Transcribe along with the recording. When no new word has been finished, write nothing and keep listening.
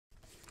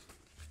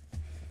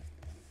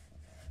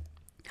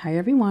Hi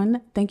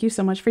everyone, thank you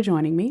so much for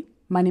joining me.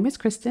 My name is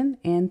Kristen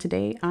and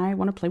today I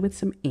want to play with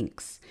some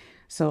inks.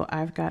 So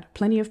I've got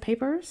plenty of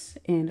papers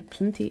and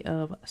plenty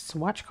of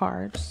swatch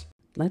cards.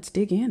 Let's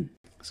dig in.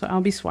 So I'll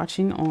be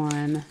swatching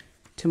on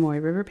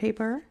Tomoe River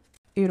paper,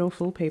 Eero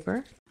Full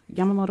paper,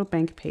 Yamamoto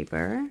Bank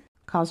paper,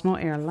 Cosmo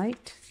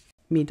Airlight,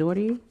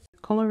 Midori,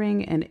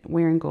 coloring and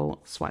wearing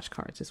gold swatch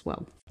cards as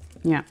well.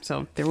 Yeah,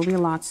 so there will be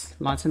lots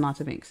and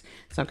lots of inks.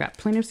 So I've got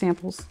plenty of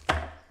samples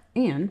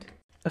and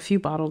a few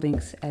bottled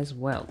inks as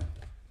well.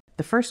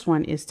 The first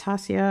one is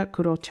Taccia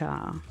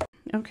Kurocha.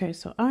 Okay,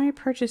 so I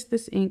purchased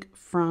this ink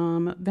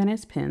from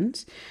Venice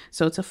Pens.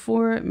 So it's a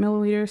 4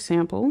 milliliter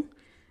sample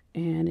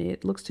and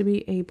it looks to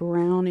be a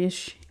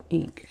brownish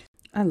ink.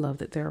 I love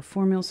that there are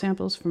 4 ml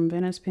samples from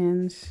Venice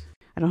Pens.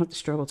 I don't have to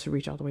struggle to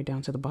reach all the way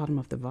down to the bottom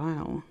of the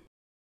vial.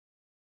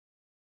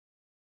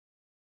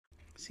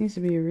 Seems to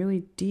be a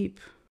really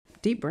deep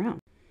brown.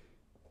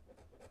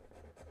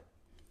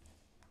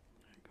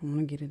 I want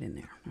to get it in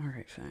there. All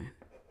right, fine.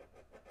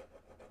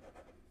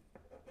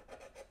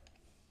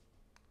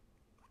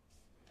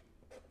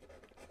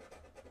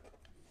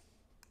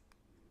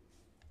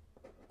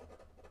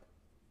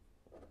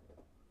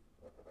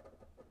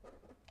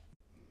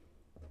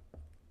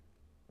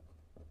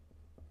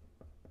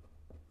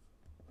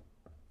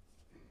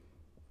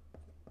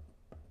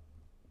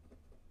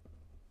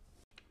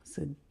 It's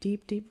a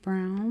deep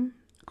brown,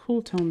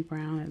 cool tone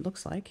brown, it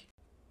looks like.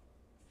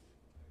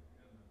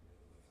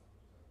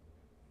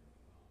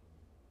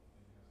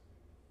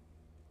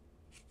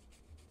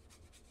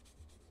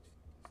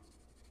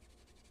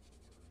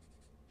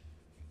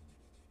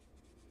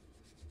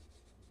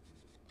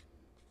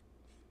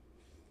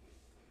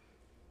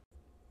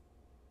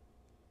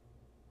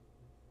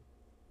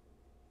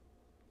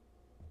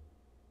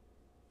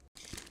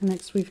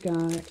 Next we've got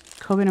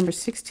COVID number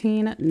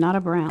 16, not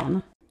a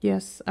brown.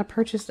 Yes, I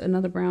purchased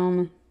another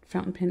brown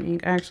fountain pen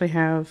ink. I actually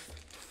have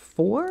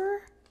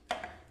 4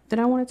 that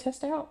I want to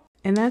test out.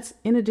 And that's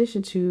in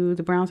addition to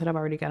the browns that I've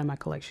already got in my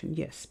collection.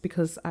 Yes,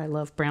 because I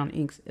love brown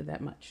inks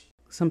that much.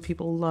 Some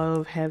people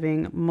love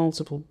having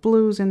multiple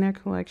blues in their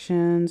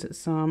collections.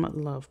 Some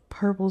love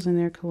purples in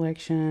their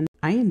collection.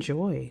 I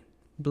enjoy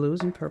blues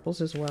and purples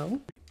as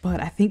well.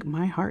 But I think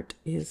my heart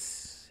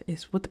is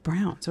with the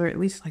browns, or at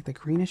least like the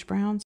greenish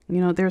browns.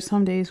 You know, there are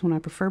some days when I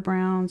prefer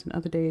browns and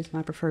other days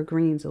when I prefer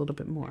greens a little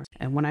bit more.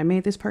 And when I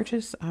made this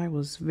purchase, I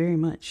was very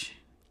much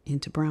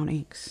into brown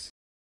inks.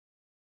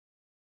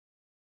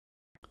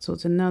 So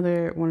it's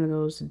another one of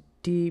those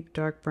deep,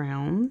 dark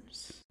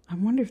browns. I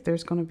wonder if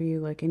there's going to be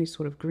like any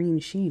sort of green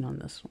sheen on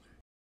this one.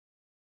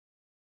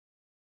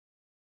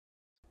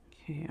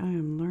 Okay, I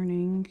am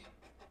learning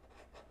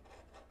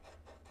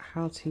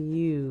how to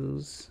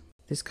use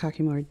this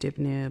Kakimori dip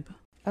nib.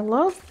 I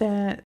love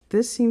that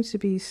this seems to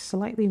be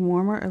slightly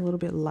warmer, a little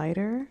bit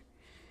lighter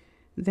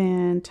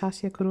than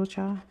Taccia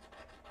Kurocha.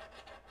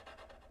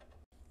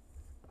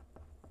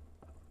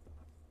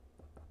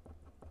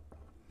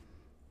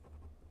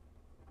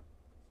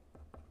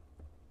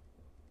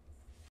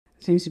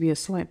 Seems to be a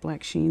slight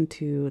black sheen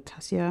to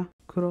Taccia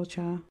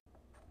Kurocha.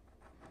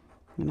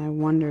 And I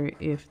wonder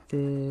if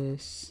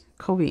this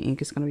Kobe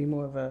ink is going to be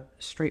more of a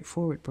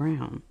straightforward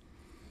brown.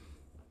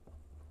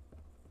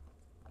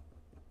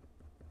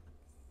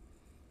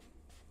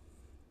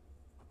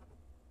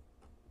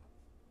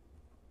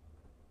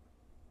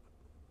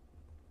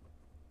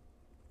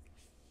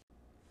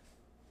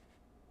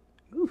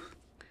 Oof,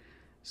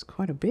 it's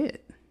quite a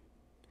bit.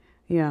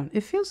 Yeah,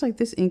 it feels like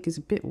this ink is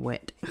a bit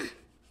wet.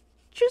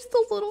 Just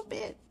a little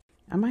bit.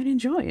 I might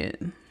enjoy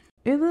it.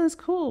 It looks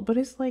cool, but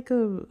it's like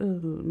a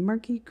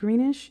murky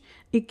greenish.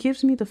 It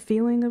gives me the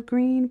feeling of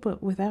green,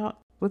 but without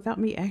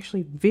me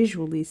actually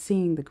visually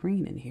seeing the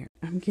green in here.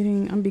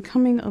 I'm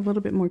becoming a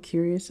little bit more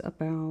curious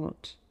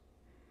about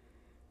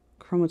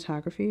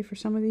chromatography for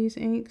some of these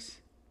inks,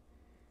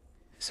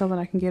 so that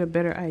I can get a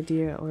better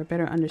idea or a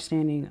better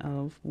understanding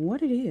of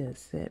what it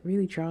is that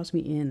really draws me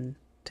in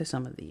to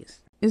some of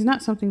these. It's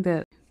not something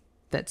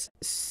that's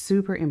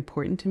super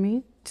important to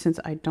me, since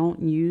I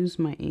don't use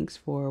my inks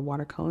for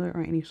watercolor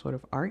or any sort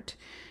of art.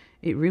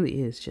 It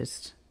really is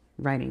just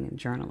writing and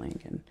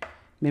journaling and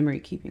memory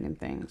keeping and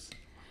things.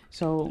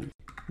 So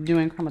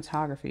doing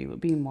chromatography would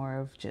be more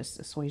of just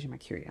assuaging my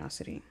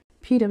curiosity.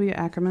 PW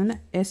Ackerman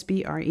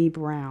SBRE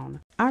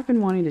Brown. I've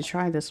been wanting to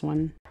try this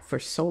one for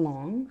so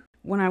long.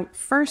 When I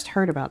first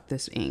heard about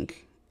this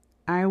ink,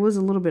 I was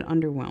a little bit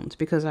underwhelmed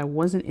because I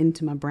wasn't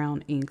into my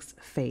brown inks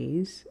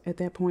phase at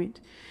that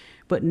point.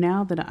 But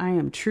now that I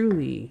am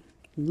truly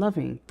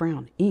loving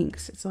brown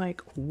inks, it's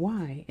like,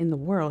 why in the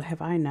world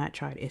have I not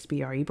tried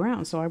SBRE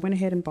Brown? So I went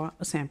ahead and bought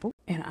a sample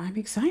and I'm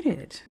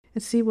excited to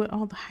see what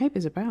all the hype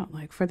is about.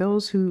 Like, for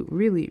those who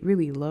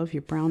really love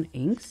your brown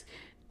inks,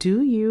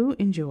 do you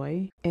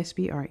enjoy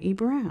SBRE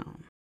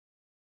Brown?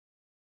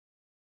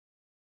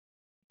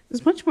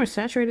 It's much more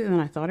saturated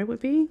than I thought it would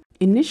be.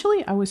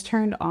 Initially, I was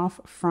turned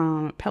off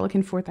from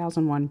Pelikan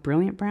 4001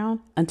 Brilliant Brown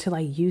until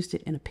I used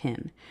it in a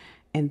pen.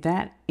 And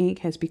that ink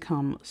has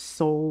become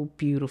so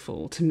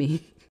beautiful to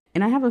me.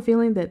 And I have a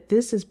feeling that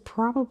this is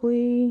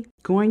probably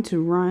going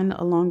to run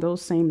along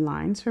those same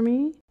lines for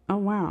me. Oh,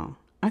 wow.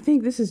 I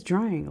think this is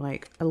drying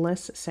like a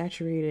less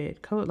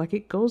saturated coat. Like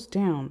it goes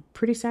down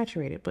pretty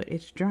saturated, but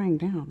it's drying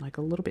down like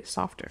a little bit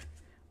softer.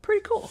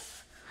 Pretty cool.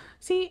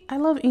 See, I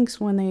love inks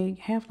when they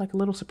have like a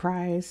little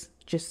surprise,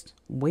 just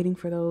waiting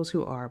for those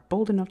who are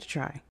bold enough to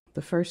try.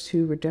 The first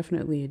two were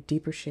definitely a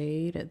deeper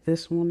shade.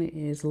 This one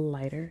is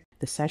lighter.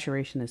 The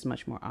saturation is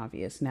much more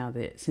obvious now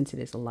that since it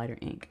is a lighter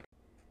ink.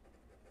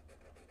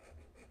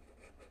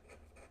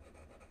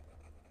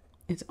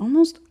 It's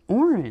almost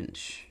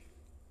orange.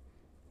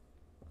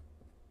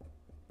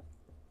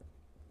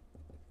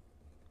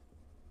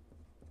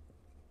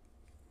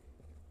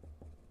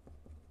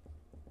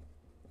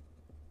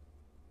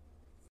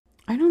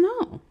 I don't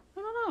know.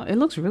 It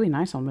looks really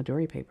nice on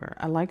Midori paper.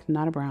 I like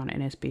Nada Brown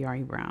and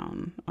SBRE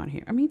Brown on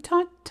here. I mean,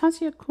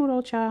 Taccia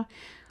Kurocha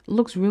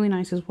looks really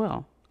nice as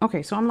well.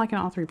 Okay, so I'm liking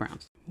all three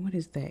browns. What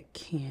is that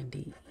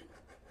candy?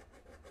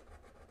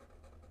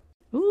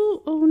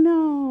 Ooh, oh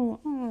no.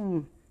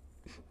 Oh.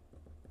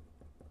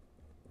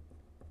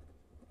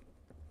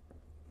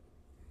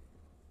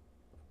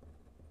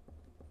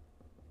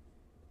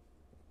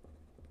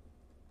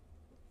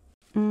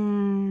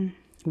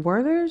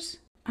 Werther's?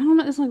 I don't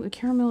know. It's like the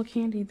caramel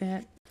candy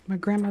that my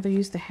grandmother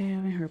used to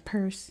have in her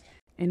purse.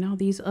 And all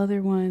these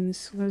other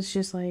ones was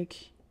just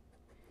like,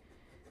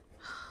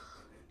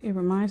 it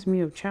reminds me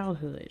of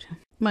childhood.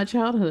 My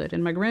childhood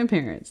and my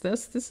grandparents.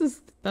 That's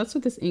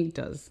what this ink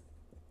does.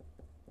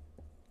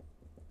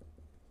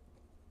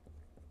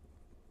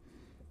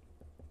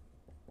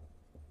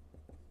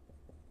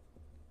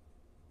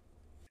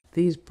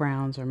 These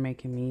browns are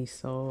making me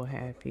so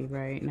happy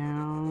right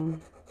now.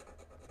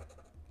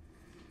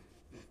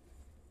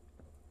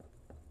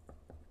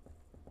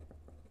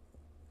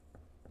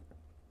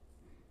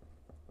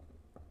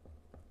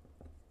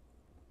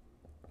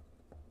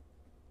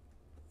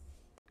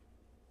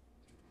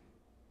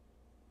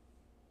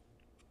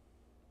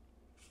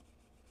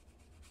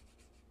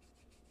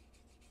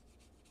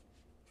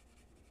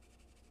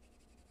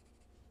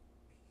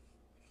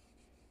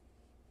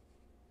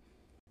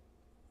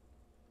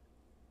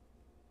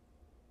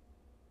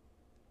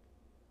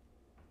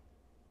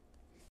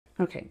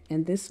 Okay,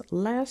 and this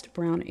last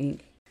brown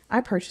ink, I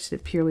purchased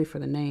it purely for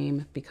the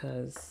name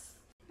because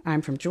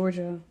I'm from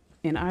Georgia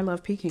and I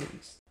love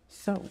pecans.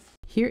 So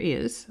here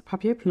is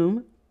Papier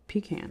Plume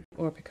Pecan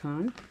or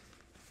Pecan,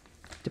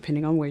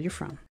 depending on where you're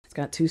from. It's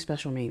got two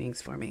special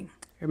meanings for me.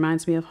 It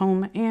reminds me of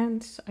home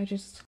and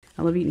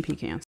I love eating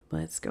pecans.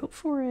 Let's go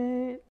for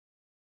it.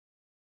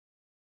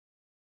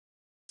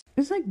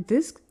 It's like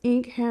this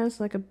ink has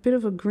like a bit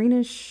of a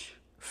greenish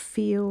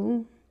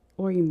feel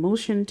or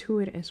emotion to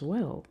it as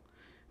well,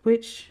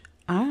 which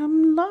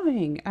I'm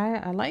loving.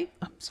 I like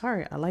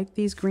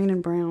these green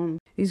and brown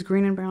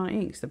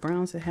inks, the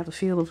browns that have a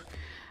feel of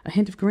a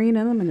hint of green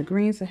in them and the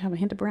greens that have a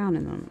hint of brown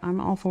in them. I'm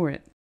all for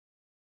it.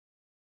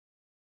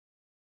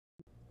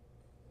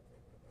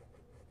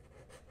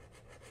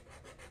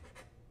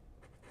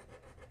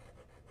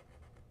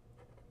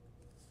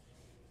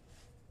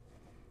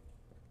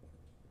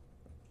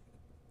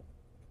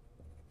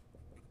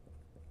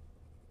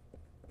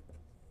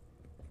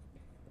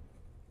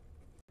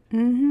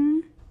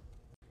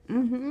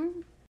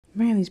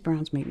 Man, these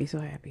browns make me so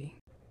happy.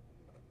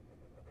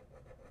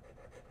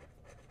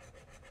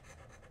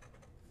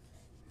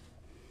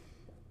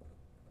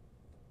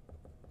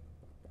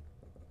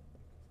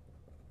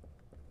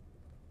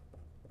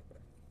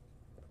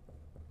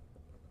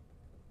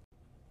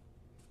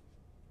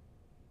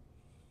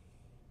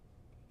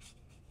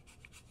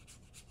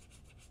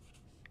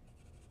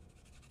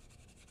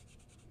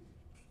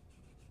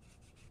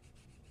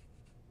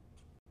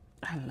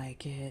 I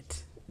like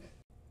it.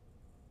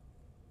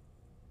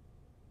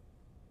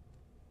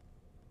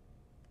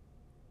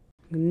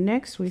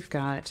 Next, we've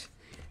got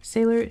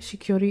Sailor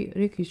Shikori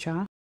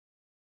Rikucha.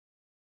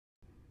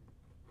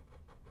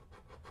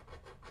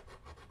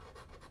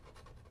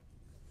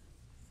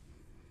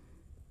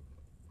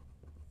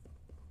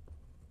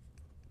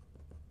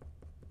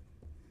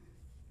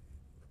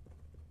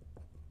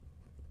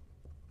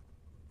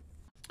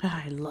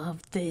 I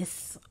love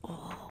this.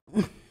 Oh.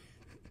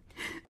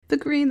 The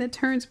green that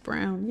turns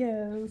brown,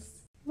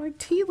 yes. Like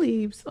tea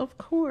leaves, of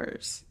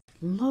course.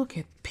 Look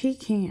at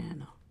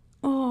pecan.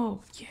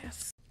 Oh,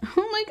 yes.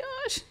 Oh my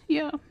gosh.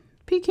 Yeah.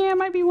 Pecan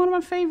might be one of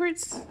my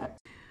favorites.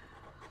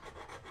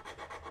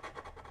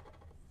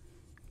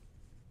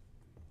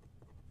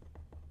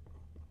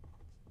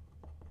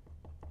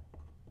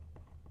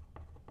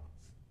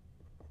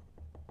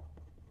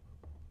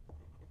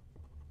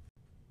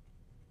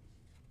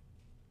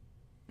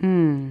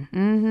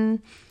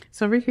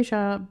 So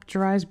Rikusha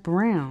dries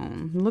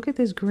brown. Look at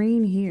this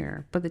green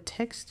here, but the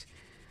text,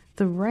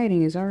 the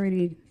writing is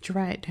already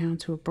dried down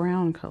to a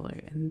brown color,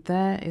 and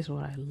that is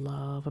what I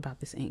love about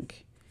this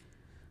ink.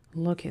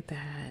 Look at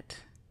that.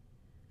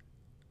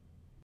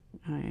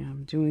 I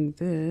am doing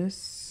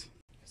this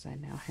because I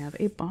now have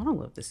a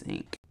bottle of this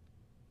ink.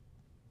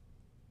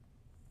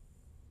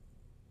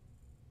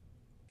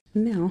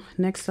 Now,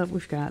 next up,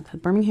 we've got the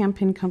Birmingham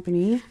Pen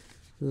Company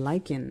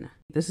Lichen.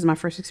 This is my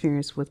first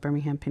experience with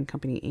Birmingham Pen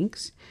Company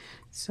inks,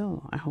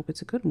 so I hope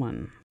it's a good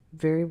one.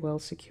 Very well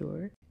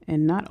secured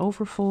and not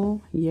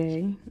overfull,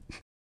 yay.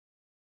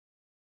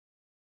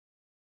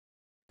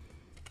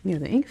 Yeah,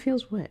 the ink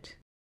feels wet.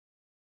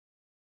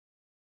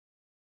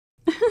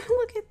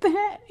 Look at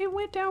that, it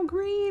went down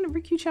green,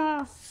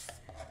 Rikucha.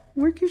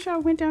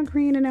 Rikucha went down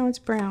green and now it's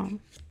brown.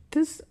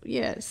 This,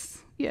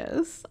 yes,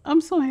 I'm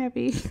so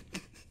happy.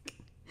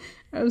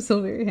 I'm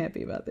so very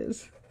happy about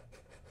this.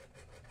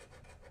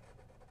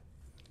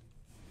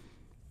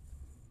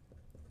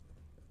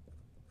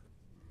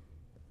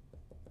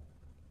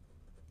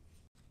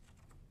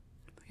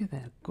 Look at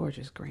that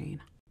gorgeous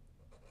green.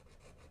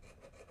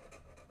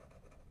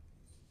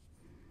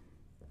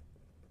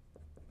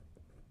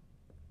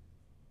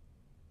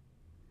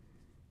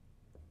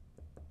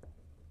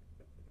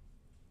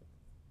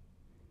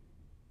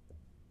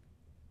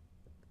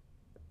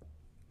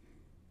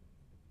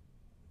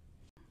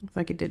 Looks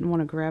like it didn't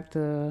want to grab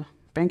the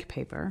bank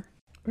paper.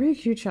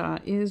 Rikucha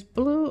is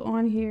blue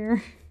on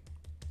here.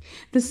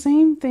 The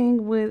same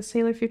thing with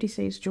Sailor 50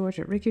 States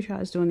Georgia.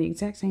 Rikucha is doing the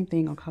exact same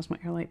thing on Cosmo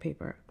Airlight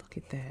paper. Look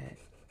at that.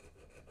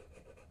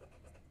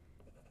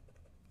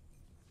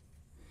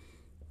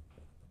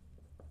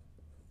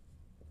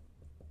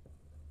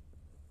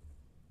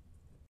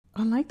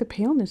 I like the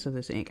paleness of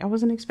this ink. I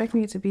wasn't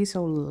expecting it to be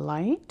so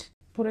light,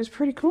 but it's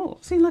pretty cool.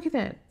 See, look at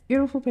that.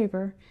 Beautiful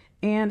paper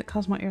and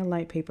Cosmo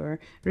Airlight paper.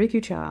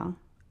 Rikucha,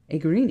 a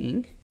green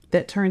ink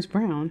that turns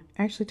brown,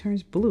 actually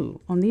turns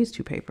blue on these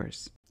two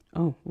papers.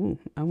 Oh, ooh,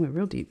 I went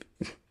real deep.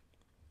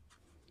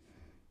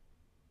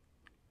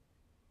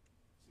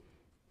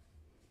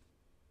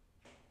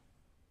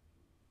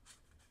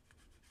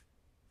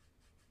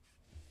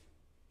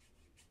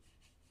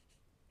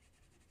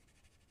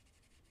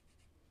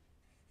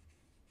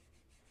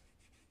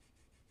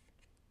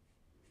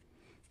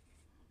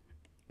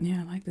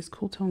 Yeah, I like this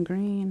cool tone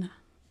green.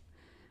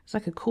 It's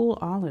like a cool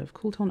olive,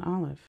 cool tone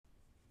olive.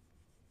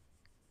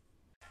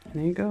 And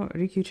there you go,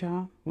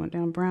 Rikucha went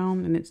down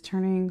brown and it's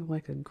turning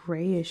like a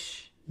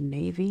grayish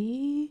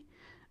navy,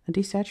 a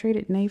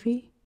desaturated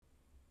navy.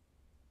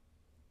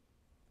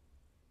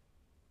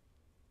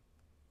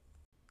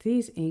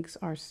 These inks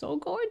are so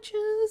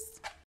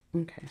gorgeous.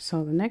 Okay,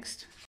 so the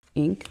next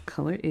ink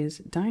color is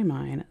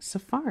Diamine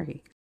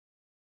Safari.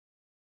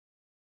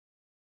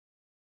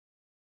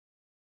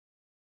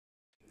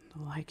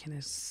 The lichen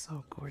is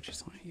so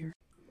gorgeous on here.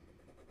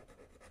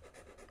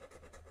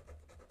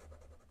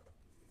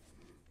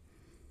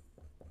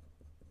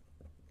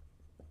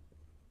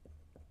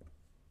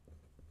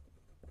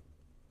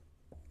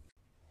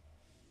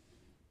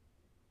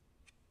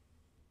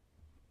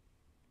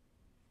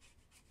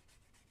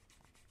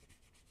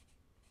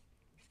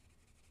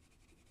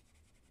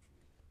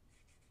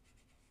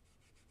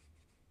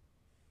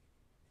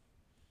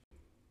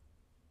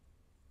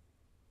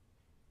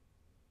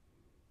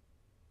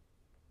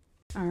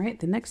 All right,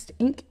 the next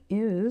ink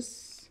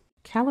is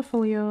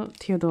Callifolio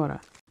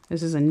Teodora.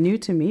 This is a new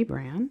to me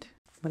brand,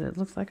 but it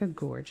looks like a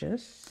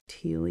gorgeous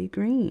tealy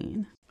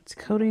green. It's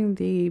coating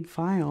the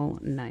vial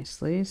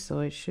nicely,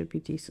 so it should be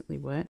decently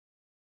wet.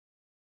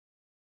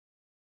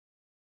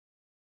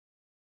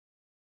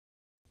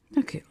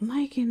 Look at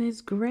lichen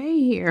is gray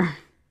here.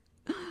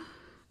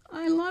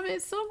 I love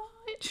it so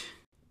much.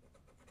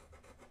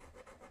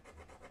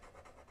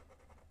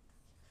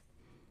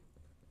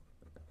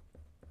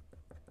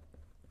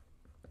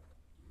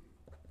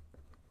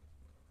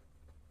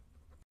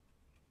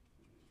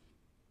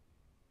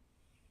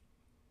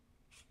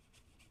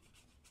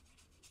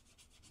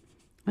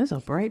 That's a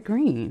bright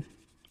green.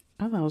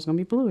 I thought it was going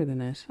to be bluer than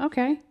this.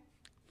 Okay.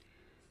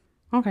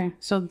 Okay,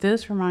 so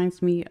this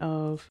reminds me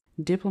of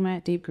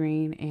Diplomat Deep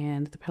Green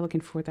and the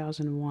Pelikan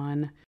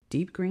 4001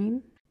 Deep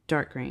Green,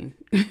 Dark Green.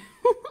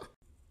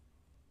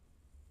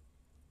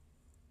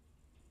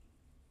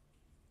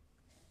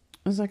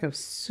 It's like a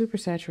super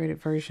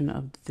saturated version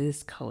of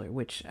this color,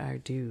 which I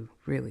do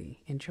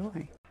really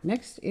enjoy.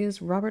 Next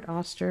is Robert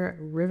Oster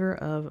River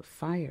of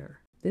Fire.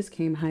 This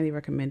came highly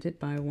recommended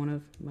by one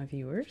of my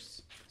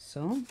viewers.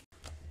 So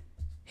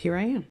here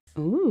I am.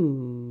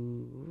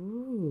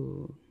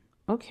 Ooh.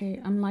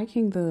 Okay, I'm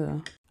liking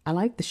I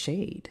like the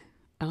shade.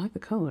 I like the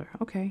color.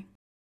 Okay.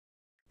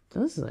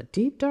 This is a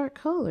deep dark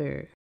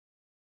color.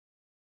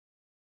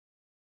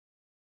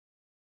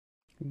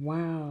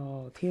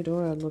 Wow,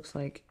 Theodora looks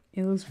like,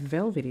 it looks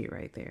velvety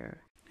right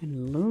there.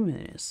 And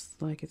luminous,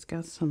 like it's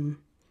got some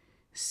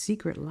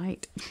secret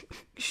light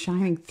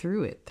shining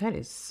through it. That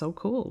is so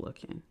cool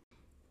looking.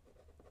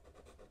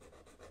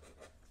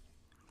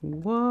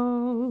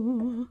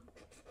 Whoa.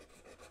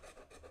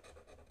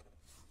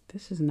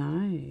 This is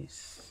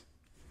nice.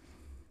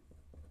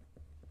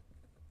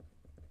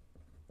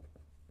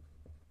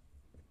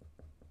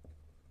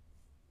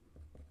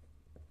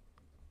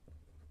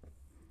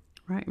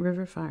 Right,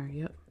 River Fire,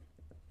 yep.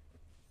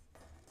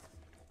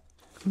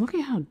 Look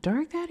at how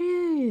dark that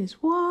is.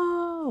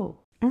 Whoa.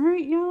 All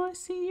right, y'all, I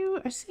see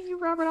you. I see you,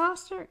 Robert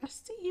Oster. I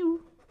see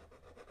you.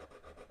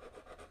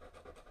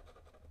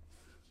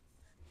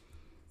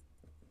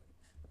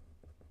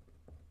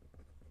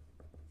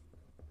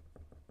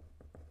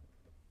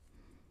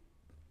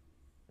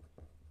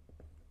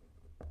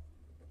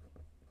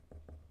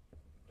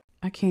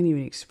 I can't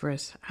even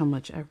express how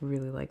much I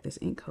really like this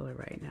ink color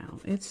right now.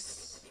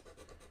 It's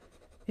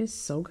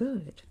so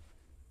good.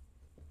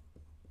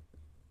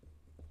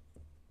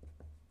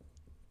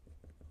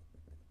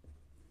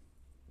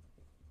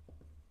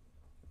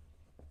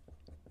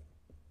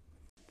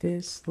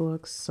 This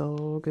looks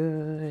so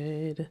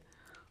good.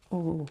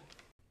 Oh.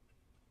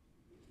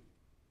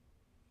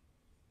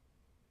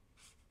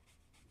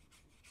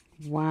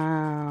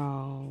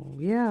 Wow.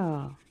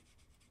 Yeah.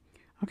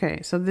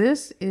 Okay, so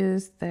this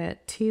is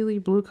that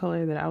tealy blue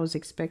color that I was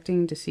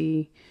expecting to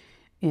see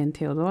in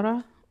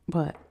Theodora,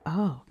 but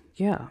oh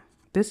yeah,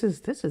 this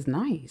is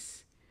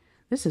nice.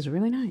 This is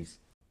really nice.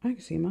 I can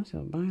see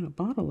myself buying a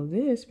bottle of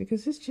this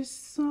because it's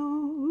just so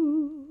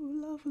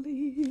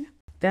lovely.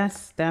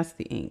 That's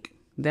the ink.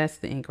 That's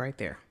the ink right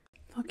there.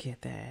 Look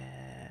at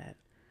that.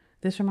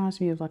 This reminds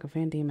me of like a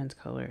Van Diemen's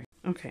color.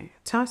 Okay,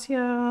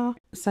 Taccia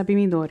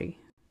Sabimidori.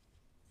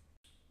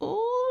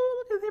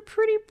 Oh, look at that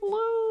pretty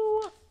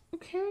blue.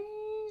 Okay,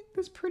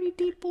 this pretty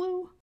deep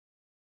blue.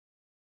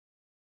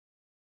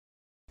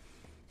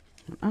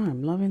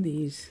 I'm loving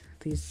these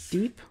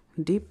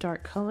deep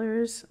dark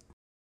colors.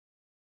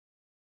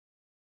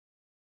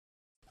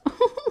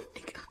 Oh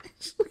my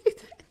gosh, look at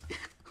that.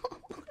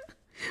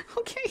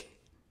 Okay.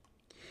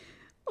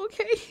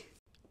 Okay.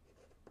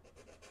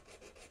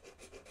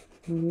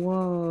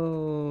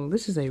 Whoa,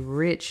 this is a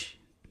rich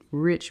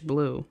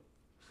blue.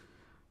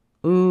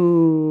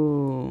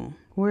 Ooh,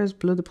 where's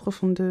bleu de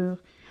profondeur?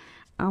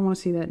 I want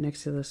to see that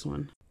next to this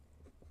one.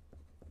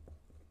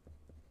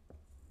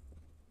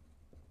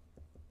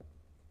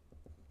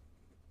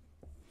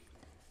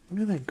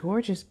 Look at that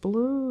gorgeous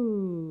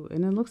blue.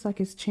 And it looks like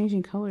it's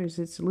changing colors.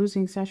 It's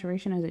losing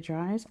saturation as it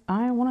dries.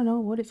 I want to know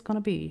what it's going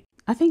to be.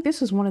 I think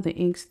this is one of the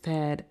inks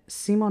that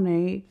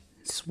Simone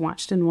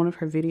swatched in one of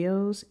her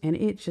videos, and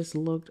it just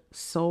looked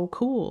so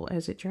cool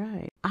as it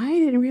dried. I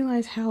didn't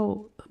realize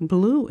how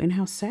blue and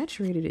how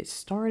saturated it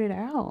started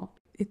out.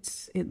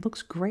 It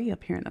looks gray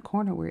up here in the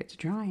corner where it's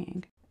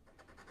drying.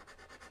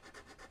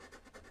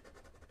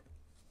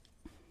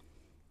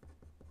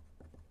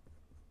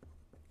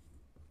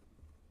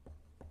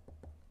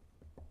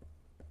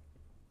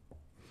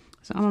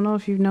 So I don't know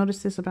if you've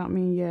noticed this about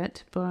me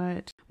yet,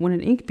 but when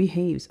an ink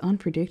behaves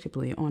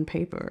unpredictably on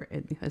paper,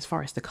 as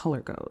far as the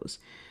color goes,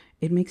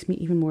 it makes me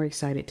even more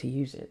excited to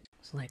use it.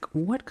 It's like,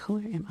 what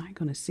color am I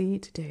going to see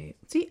today?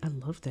 See, I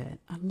love that.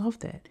 I love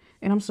that.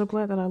 And I'm so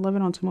glad that I love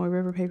it on Tomoe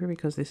River paper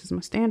because this is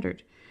my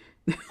standard.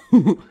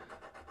 I'm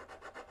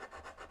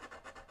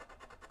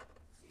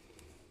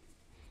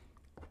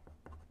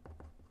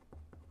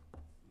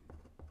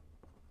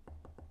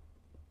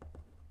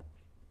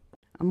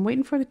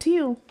waiting for the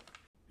teal.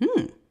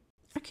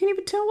 I can't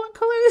even tell what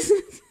color this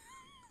is.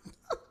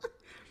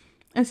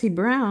 I see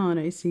brown,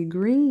 I see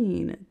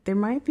green. There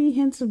might be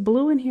hints of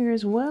blue in here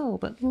as well,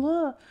 but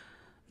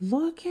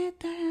look at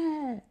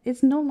that.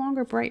 It's no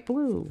longer bright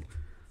blue.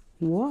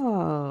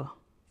 Whoa.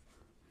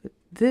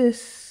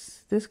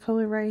 This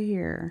color right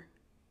here.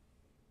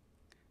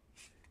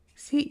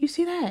 See, you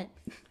see that?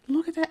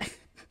 Look at that.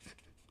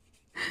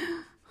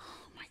 Oh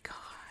my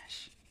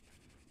gosh.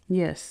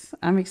 Yes,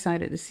 I'm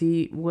excited to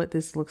see what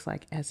this looks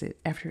like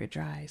after it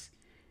dries.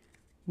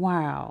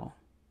 Wow.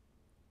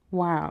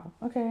 Wow.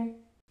 Okay.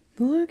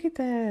 Look at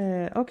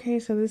that. Okay,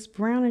 so this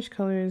brownish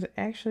color is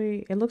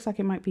actually, it looks like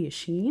it might be a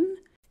sheen.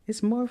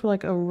 It's more of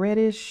like a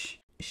reddish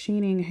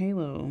sheening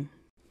halo.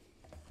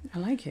 I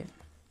like it.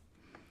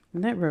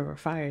 And that river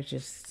fire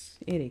just,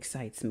 it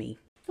excites me.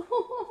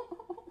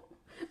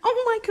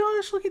 Oh my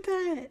gosh, look at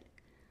that.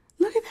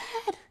 Look at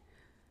that.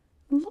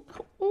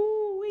 Look,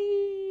 ooh,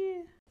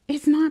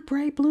 it's not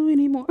bright blue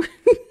anymore.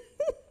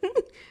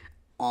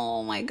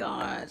 Oh my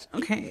gosh.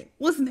 Okay,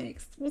 what's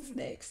next? What's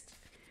next?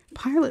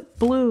 Pilot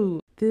Blue.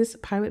 This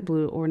Pilot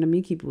Blue, or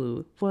Namiki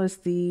Blue, was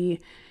the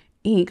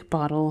ink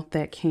bottle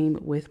that came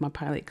with my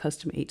Pilot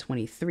Custom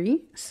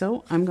 823.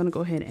 So I'm going to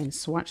go ahead and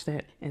swatch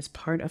that as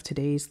part of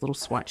today's little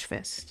swatch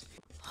fest.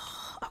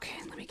 Okay,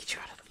 let me get you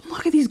out of the...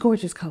 Look at these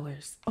gorgeous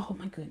colors. Oh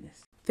my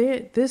goodness.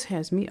 This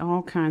has me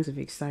all kinds of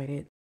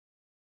excited.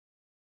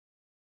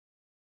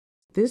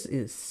 This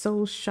is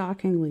so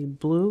shockingly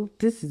blue.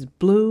 This is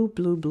blue,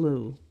 blue,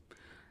 blue.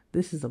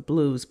 This is a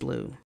blues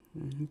blue.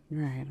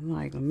 Right, I'm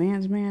like, a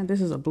man's man.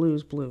 This is a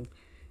blues blue.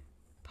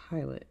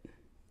 Pilot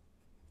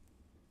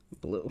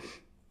Blue.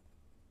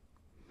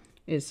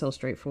 It's so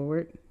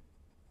straightforward.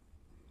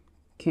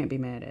 Can't be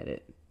mad at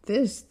it.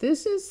 This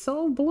is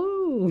so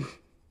blue.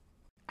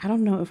 I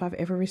don't know if I've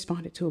ever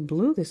responded to a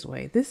blue this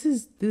way. This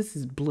is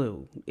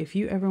blue. If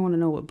you ever want to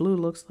know what blue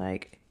looks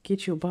like,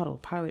 get you a bottle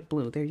of Pilot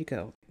Blue. There you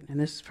go. And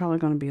this is probably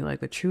going to be like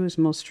the truest,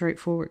 most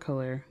straightforward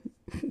color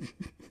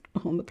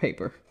on the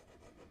paper.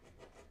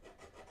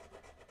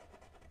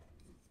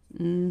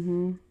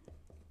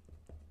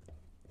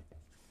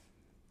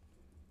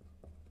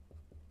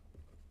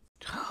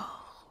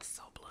 Oh,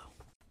 so blue.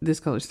 This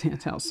color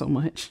stands out so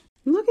much.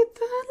 Look at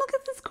that. Look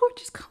at this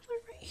gorgeous color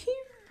right here.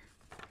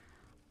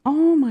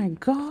 Oh my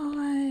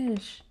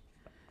gosh.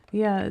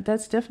 Yeah,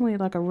 that's definitely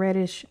like a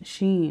reddish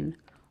sheen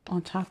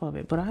on top of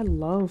it. But I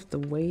love the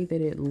way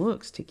that it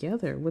looks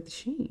together with the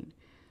sheen.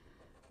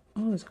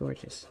 Oh, it's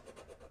gorgeous.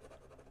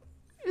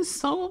 It's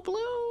so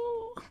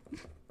blue.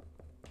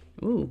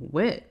 Ooh,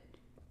 wet.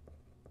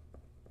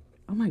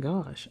 Oh my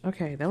gosh.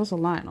 Okay, that was a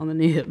lot on the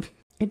nib.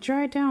 It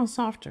dried down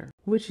softer,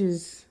 which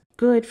is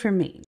good for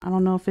me. I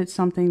don't know if it's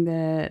something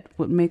that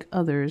would make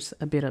others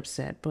a bit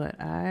upset, but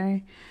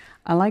I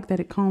like that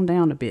it calmed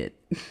down a bit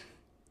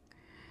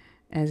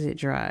as it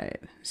dried.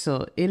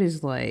 So it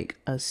is like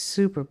a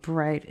super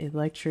bright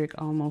electric,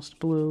 almost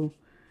blue,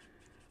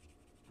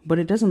 but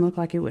it doesn't look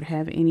like it would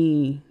have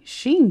any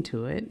sheen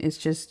to it. It's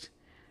just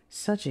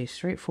such a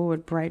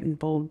straightforward, bright and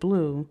bold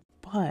blue.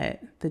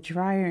 But the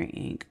dried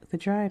ink,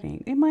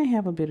 it might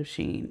have a bit of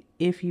sheen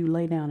if you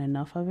lay down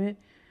enough of it,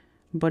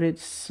 but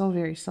it's so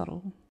very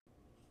subtle.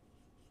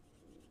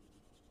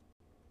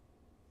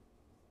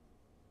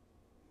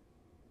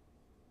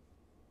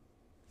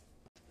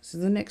 This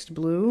is the next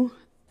blue,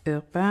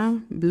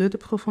 Herbin Bleu de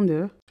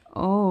Profondeur.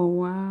 Oh,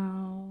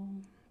 wow.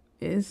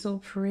 It's so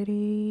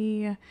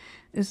pretty.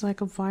 It's like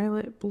a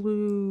violet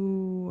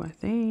blue, I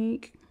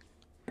think.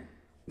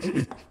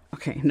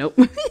 Okay, nope.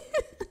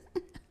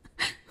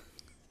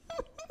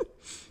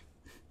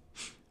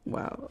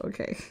 Wow,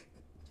 okay.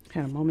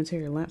 Had a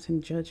momentary lapse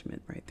in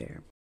judgment right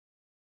there.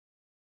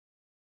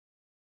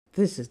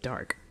 This is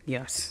dark.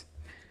 Yes.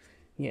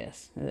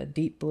 Yes, a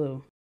deep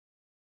blue.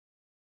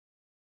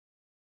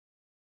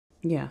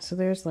 Yeah, so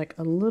there's like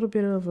a little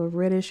bit of a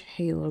reddish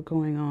halo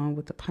going on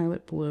with the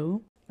Pilot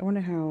Blue. I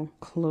wonder how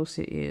close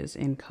it is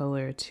in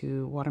color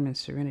to Waterman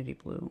Serenity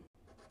Blue.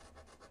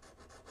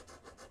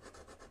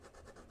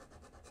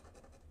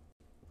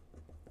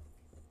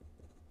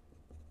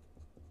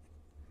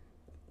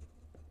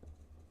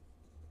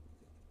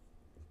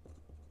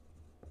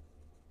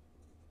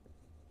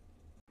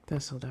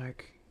 That's so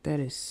dark.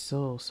 That is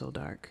so, so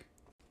dark.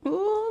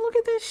 Oh, look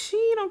at this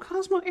sheen on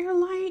Cosmo Air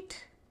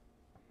Light.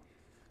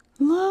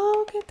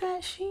 Look at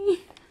that sheen.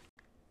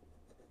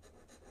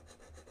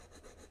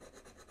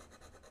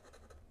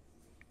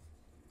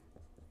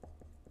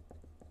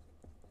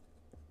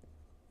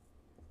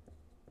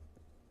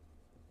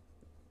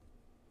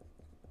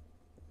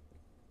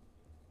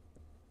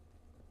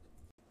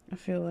 I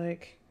feel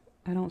like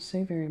I don't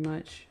say very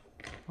much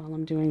while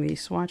I'm doing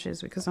these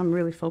swatches because I'm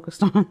really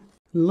focused on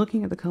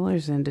looking at the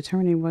colors and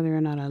determining whether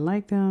or not I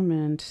like them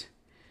and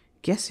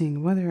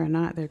guessing whether or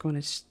not they're going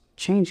to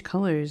change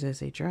colors as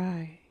they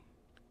dry.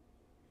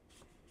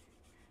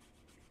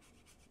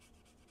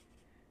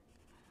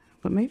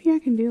 But maybe I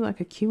can do like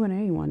a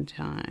Q&A one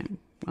time,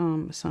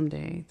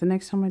 someday. The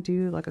next time I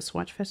do like a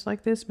swatch fest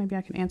like this, maybe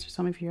I can answer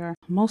some of your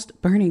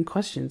most burning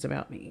questions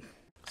about me.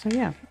 So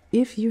yeah,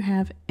 if you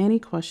have any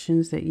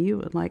questions that you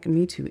would like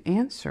me to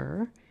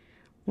answer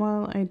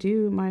while I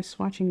do my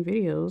swatching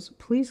videos,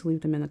 please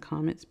leave them in the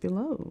comments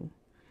below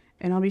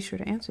and I'll be sure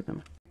to answer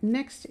them.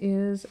 Next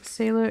is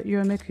Sailor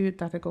Yomeku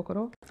Tate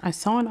Kokoro. I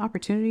saw an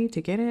opportunity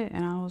to get it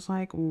and I was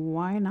like,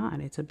 why not?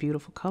 It's a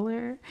beautiful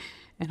color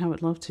and I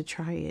would love to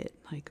try it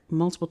like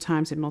multiple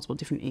times in multiple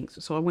different inks.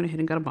 So I went ahead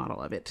and got a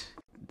bottle of it.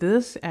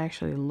 This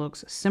actually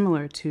looks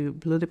similar to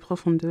Bleu de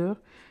Profondeur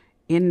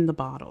in the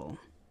bottle.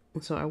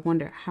 So I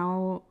wonder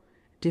how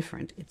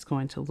different it's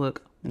going to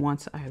look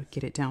once I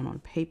get it down on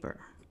paper.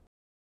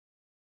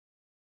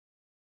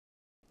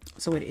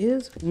 So it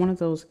is one of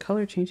those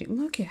color changing.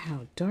 Look at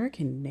how dark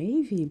and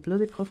navy Bleu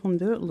de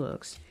Profondeur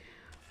looks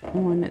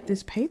on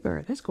this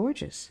paper. That's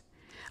gorgeous.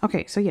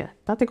 Okay, so yeah,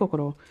 Tate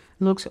Kokoro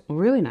looks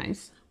really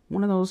nice.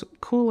 One of those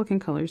cool looking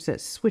colors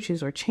that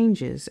switches or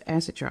changes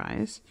as it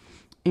dries.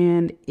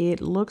 And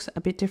it looks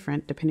a bit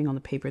different depending on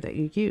the paper that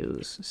you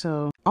use.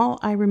 So all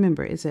I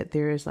remember is that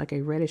there is like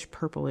a reddish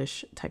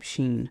purplish type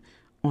sheen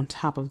on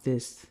top of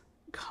this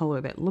color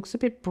that looks a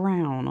bit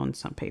brown on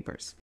some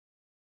papers.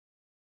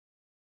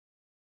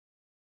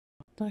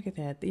 Look at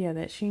that. Yeah,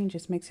 that sheen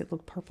just makes it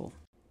look purple.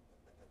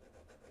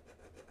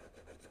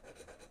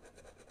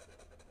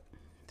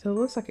 So it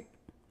looks like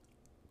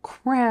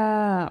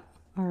crap.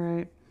 All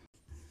right.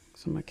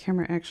 So my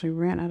camera actually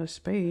ran out of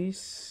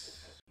space.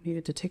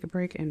 Needed to take a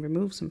break and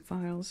remove some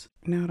files.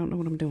 Now I don't know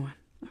what I'm doing.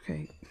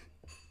 Okay.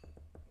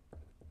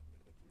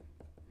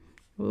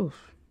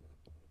 Oof.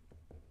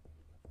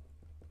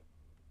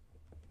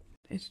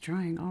 It's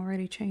drying,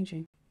 already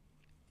changing.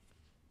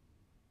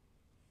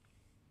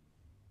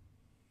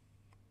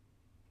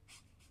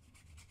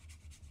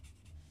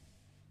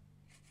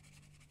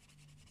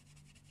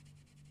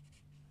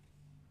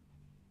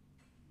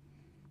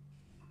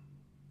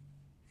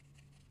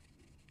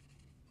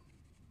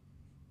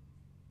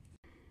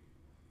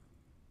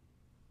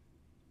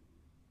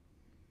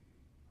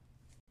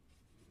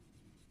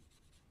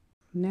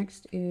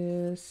 Next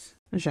is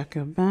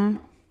Ackerman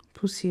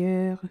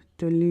Poussière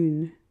de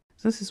Lune.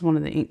 So this is one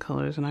of the ink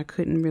colors and I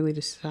couldn't really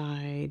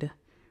decide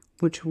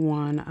which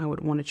one I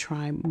would want to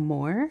try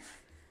more.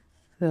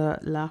 The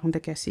Larme de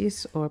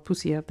Cassis or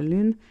Poussière de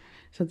Lune.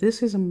 So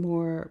this is a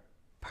more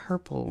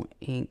purple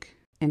ink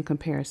in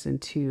comparison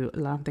to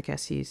Larme de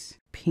Cassis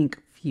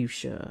pink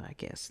fuchsia, I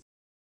guess.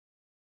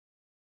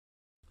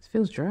 This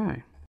feels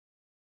dry.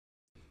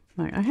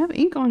 Like, I have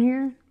ink on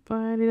here,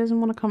 but it doesn't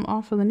want to come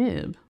off of the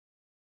nib.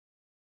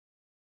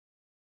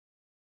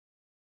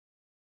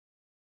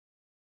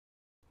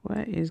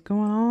 What is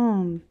going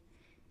on?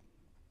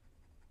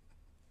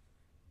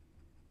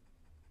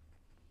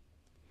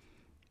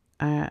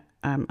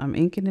 I'm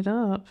inking it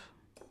up.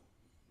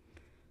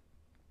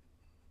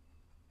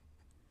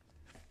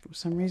 For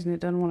some reason, it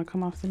doesn't want to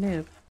come off the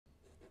nib.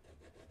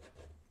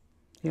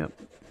 Yep.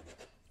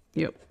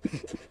 Yep.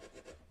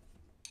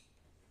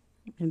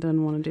 It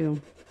doesn't want to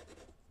do.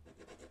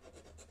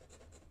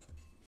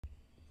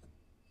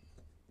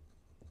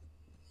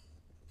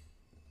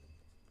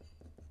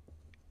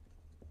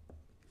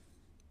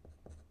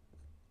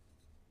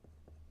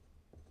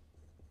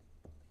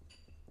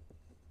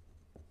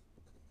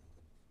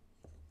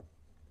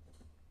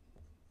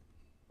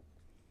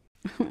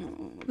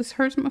 This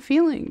hurts my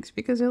feelings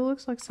because it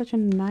looks like such a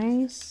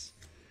nice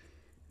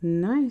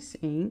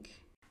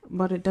ink,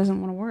 but it doesn't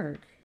want to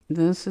work.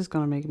 This is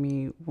gonna make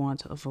me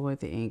want to avoid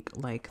the ink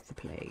like the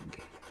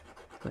plague.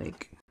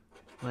 Like,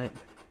 what?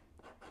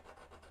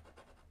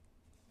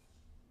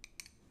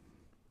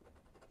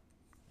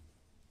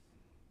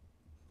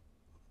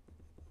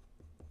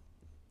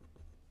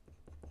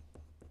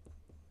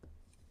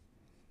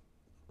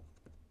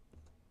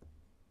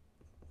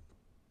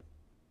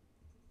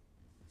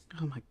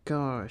 Oh my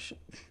gosh.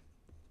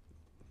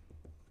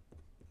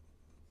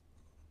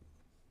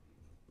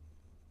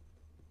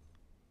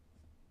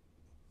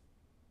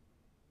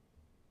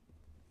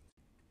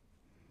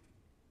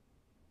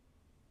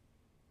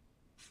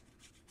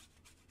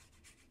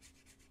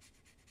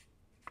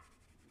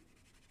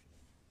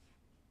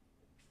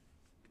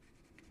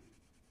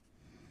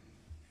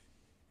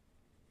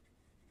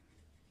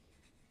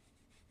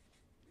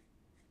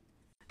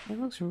 It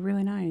looks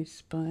really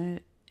nice, but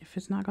if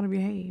it's not going to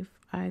behave,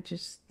 I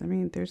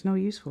mean, there's no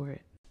use for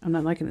it. I'm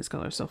not liking this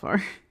color so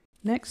far.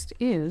 Next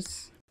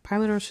is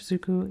Pilot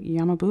Shizuku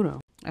Yamaburo.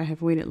 I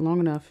have waited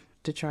long enough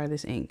to try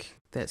this ink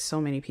that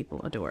so many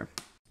people adore.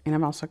 And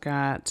I've also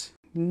got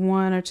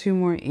 1 or 2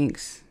 more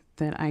inks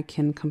that I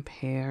can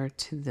compare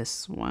to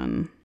this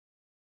one.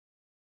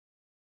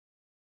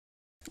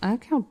 I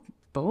like how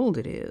bold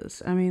it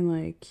is. I mean,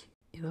 like,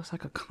 it looks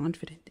like a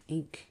confident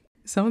ink.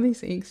 Some of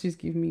these inks just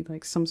give me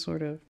like some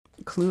sort of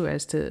clue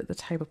as to the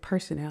type of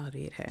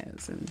personality it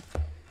has. And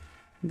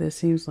this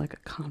seems like a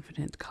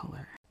confident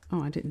color.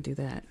 Oh, I didn't do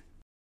that.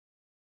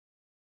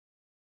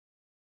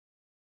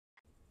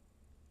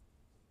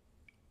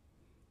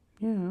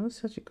 Yeah,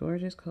 it's such a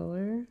gorgeous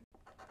color.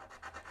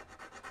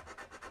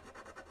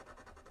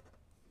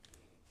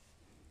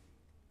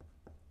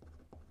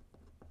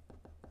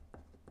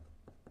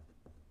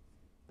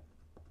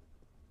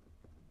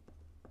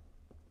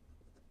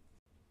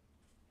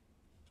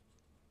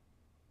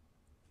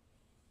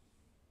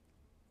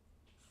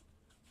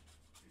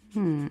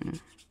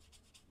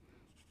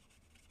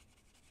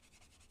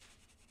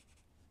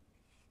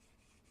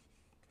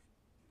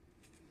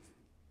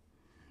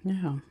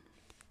 Yeah,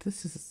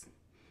 this is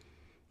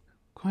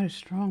quite a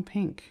strong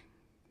pink.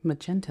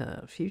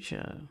 Magenta,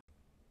 fuchsia.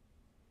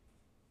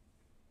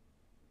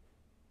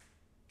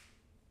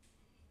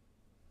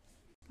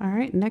 All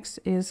right, next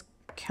is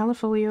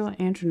Callifolio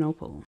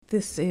Andronople.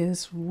 This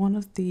is one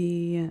of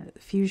the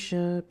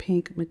fuchsia,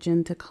 pink,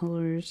 magenta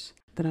colors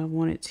that I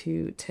wanted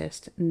to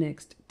test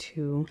next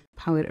to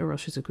Pilot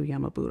Shizuku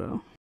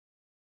Yamaburo.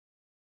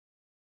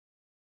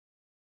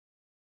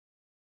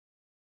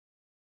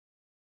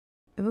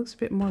 It looks a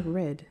bit more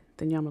red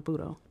than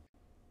Yamaburo.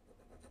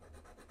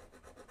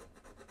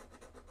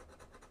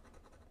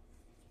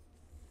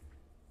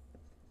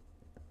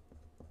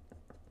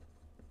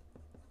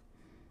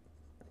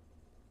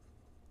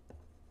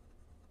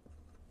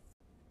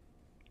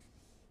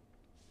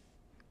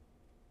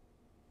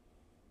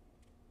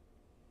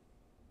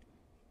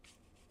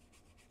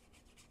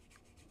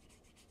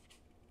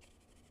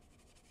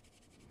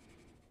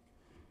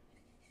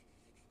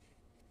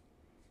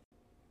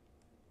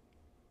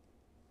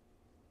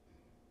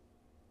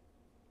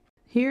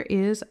 Here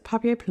is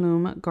Papier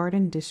Plume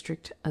Garden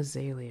District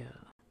Azalea.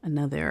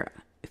 Another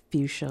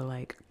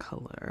fuchsia-like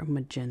color,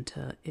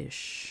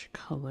 magenta-ish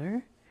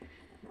color.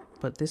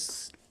 But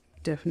this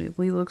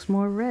definitely looks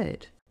more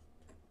red.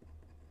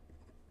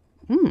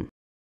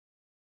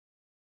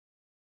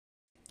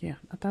 Yeah,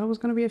 I thought it was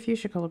going to be a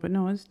fuchsia color, but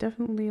no, it's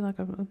definitely like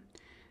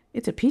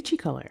it's a peachy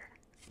color.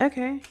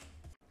 Okay,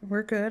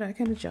 we're good. I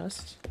can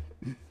adjust.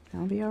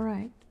 I'll be all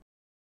right.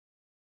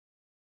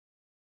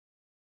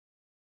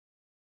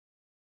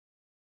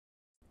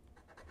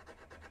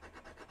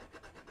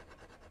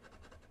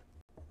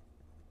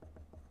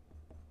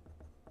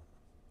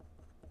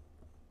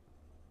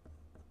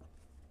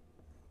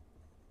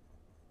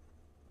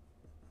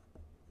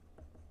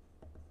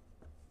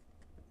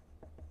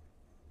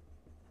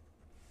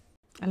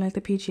 I like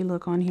the peachy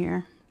look on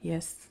here.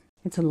 Yes.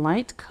 It's a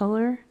light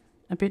color,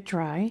 a bit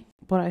dry,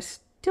 but I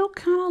still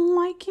kind of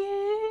like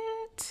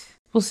it.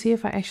 We'll see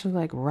if I actually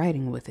like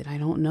writing with it. I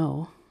don't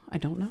know. I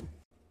don't know.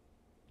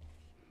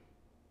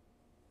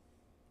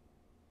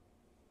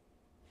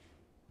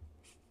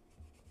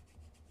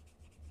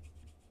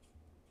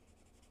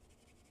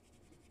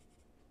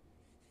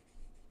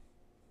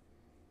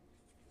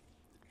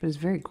 but it's a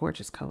very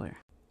gorgeous color.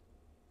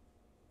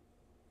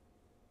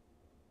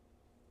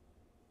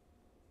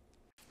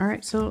 All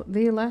right, so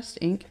the last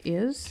ink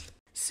is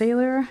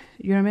Sailor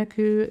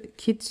Yurameku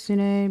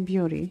Kitsune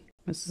Byori.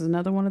 This is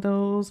another one of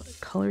those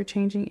color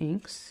changing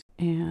inks,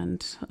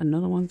 and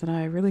another one that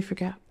I really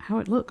forgot how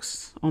it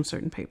looks on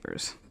certain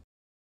papers.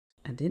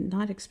 I did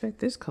not expect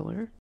this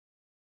color.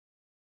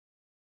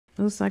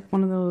 It looks like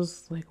one of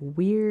those like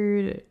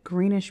weird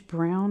greenish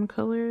brown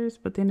colors,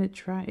 but then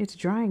it's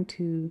drying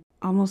to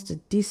almost a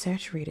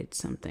desaturated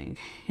something.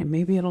 And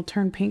maybe it'll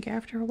turn pink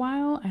after a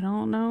while. I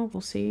don't know.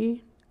 We'll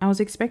see. I was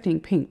expecting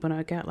pink, but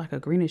I got like a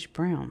greenish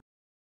brown.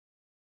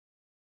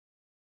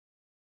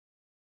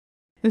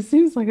 It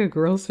seems like a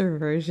grosser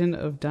version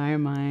of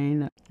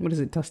Diamine. What is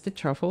it? Dusted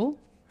Truffle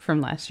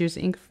from last year's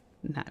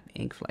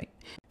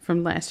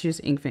from last year's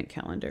Inkvent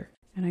calendar.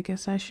 And I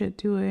guess I should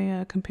do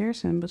a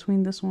comparison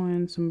between this one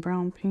and some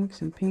brown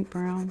pinks and pink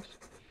browns.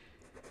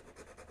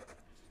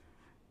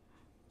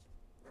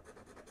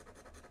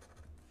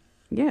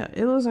 Yeah,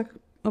 it looks like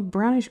a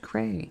brownish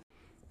gray.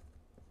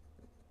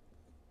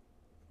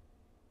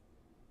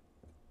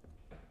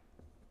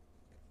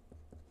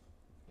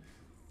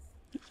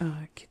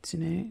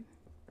 Kitsune.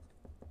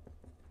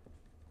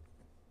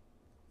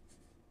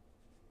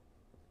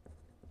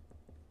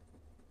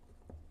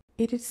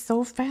 It is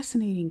so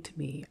fascinating to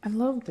me. I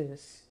love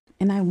this.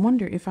 And I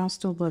wonder if I'll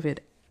still love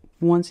it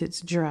once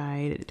it's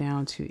dried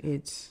down to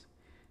its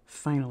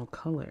final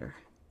color.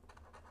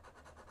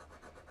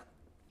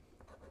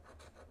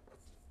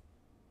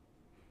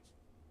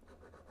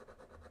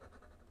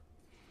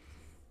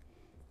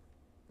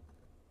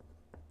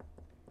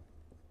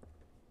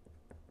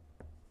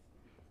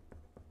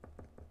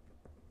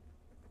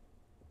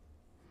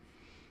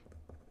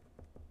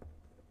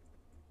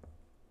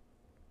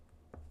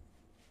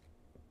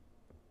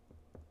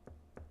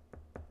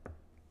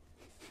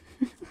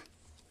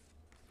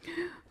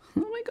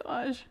 Oh my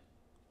gosh,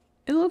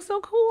 it looks so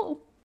cool.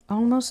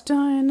 Almost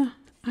done.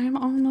 I'm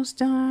almost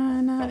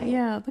done.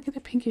 Yeah, look at the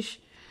pinkish.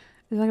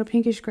 It's like a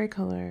pinkish gray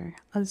color.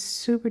 A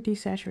super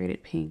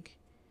desaturated pink,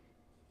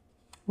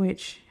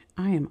 which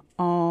I am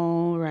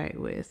all right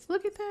with.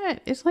 Look at that.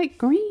 It's like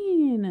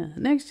green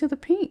next to the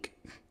pink.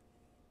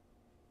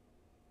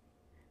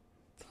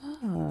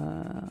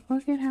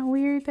 Look at how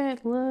weird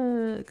that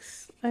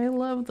looks. I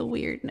love the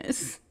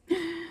weirdness.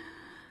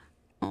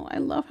 Oh, I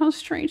love how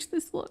strange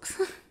this looks.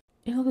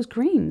 It looks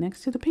green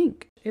next to the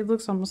pink. It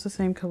looks almost the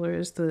same color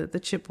as the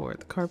chipboard,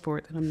 the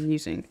cardboard that I'm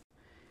using.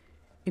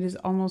 It is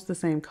almost the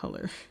same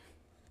color.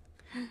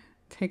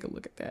 Take a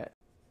look at that.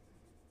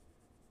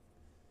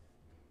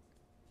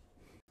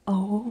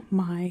 Oh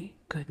my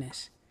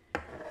goodness.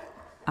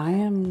 I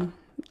am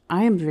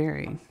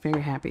very,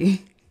 very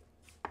happy.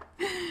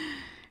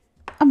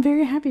 I'm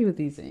very happy with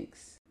these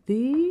inks.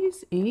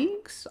 These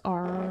inks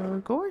are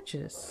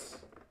gorgeous.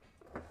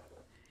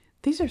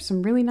 These are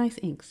some really nice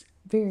inks.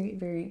 Very,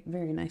 very,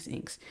 very nice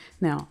inks.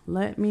 Now,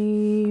 let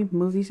me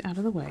move these out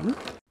of the way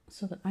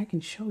so that I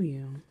can show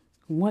you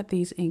what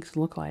these inks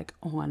look like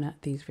on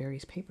these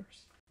various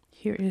papers.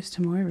 Here is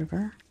Tomoe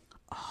River.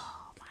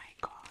 Oh my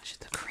gosh,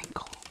 the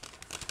crinkle.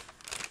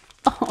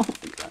 Oh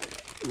my god.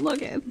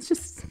 Look at it. It's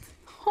just,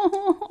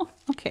 oh,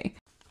 okay.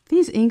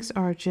 These inks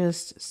are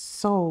just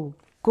so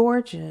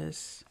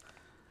gorgeous.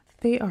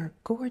 They are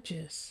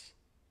gorgeous.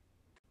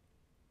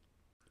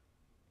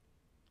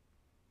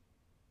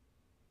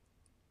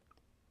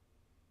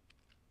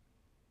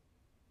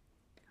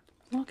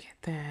 Look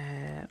at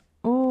that.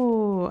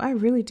 Oh, I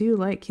really do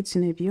like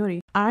Kitsune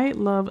Byori. I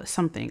love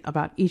something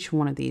about each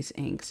one of these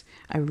inks.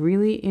 I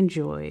really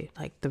enjoy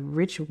like the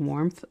rich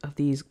warmth of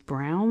these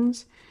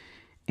browns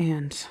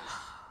and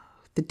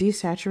the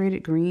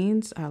desaturated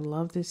greens. I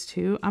love this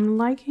too. I'm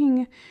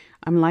liking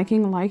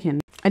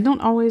lichen. I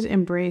don't always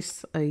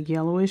embrace a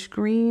yellowish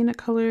green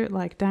color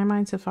like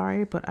Diamine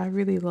Safari, but I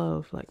really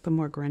love like the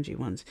more grungy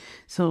ones.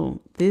 So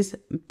this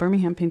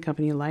Birmingham Pen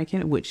Company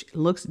lichen, which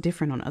looks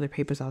different on other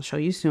papers, I'll show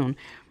you soon,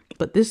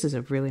 but this is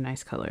a really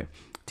nice color.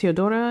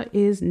 Teodora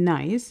is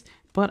nice,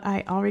 but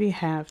I already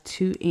have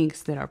two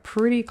inks that are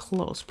pretty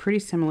close, pretty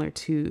similar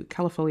to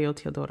Callifolio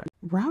Teodora.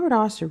 Robert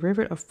Oster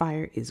River of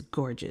Fire is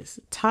gorgeous.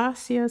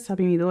 Taccia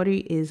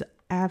Sabimidori is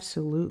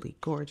absolutely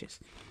gorgeous.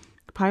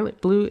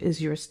 Pilot Blue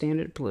is your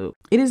standard blue.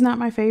 It is not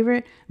my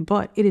favorite,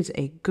 but it is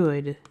a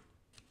good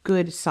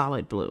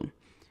solid blue.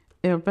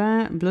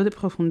 Herbin Bleu de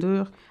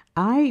Profondeur.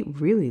 I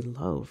really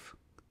love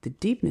the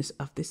deepness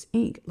of this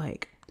ink.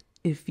 Like,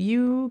 if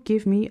you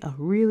give me a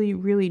really,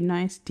 really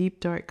nice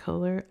deep dark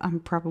color, I'm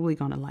probably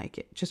gonna like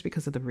it just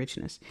because of the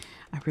richness.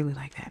 I really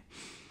like that.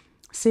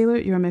 Sailor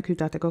Yurameku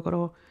Date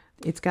Kokoro.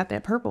 It's got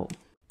that purple.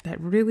 That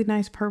really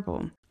nice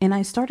purple. And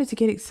I started to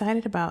get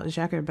excited about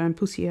Jacques Herbin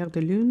Poussière de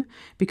Lune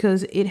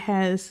because it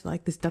has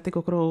like this Date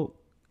Kokoro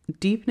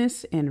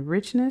deepness and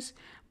richness,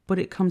 but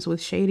it comes with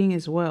shading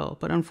as well.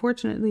 But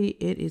unfortunately,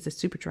 it is a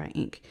super dry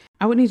ink.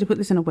 I would need to put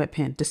this in a wet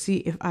pen to see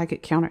if I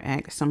could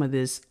counteract some of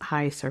this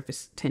high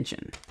surface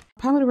tension.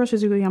 Pilot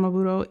Rushizuka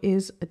Yamaburo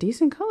is a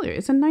decent color.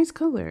 It's a nice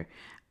color.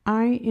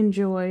 I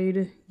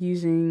enjoyed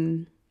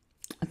using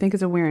I think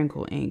it's a Wearing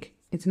Cool ink.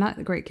 It's not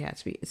the Great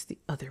Gatsby. It's the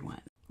other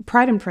one.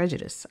 Pride and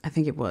Prejudice, I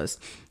think it was.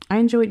 I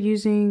enjoyed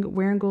using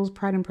Wearing Cool's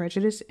Pride and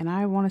Prejudice, and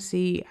I want to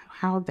see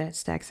how that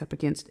stacks up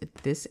against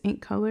this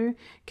ink color.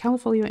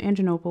 Callifolio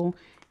Angenople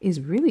is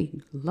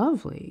really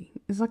lovely.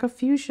 It's like a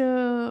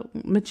fuchsia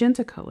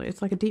magenta color.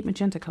 It's like a deep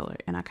magenta color,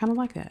 and I kind of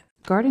like that.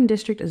 Garden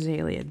District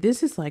Azalea.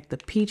 This is like the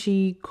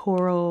peachy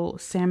coral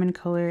salmon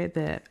color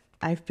that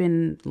I've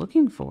been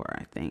looking for,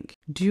 I think.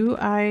 Do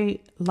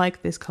I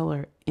like this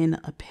color in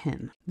a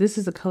pen? This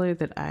is a color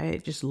that I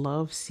just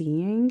love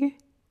seeing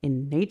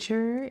in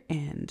nature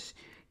and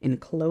in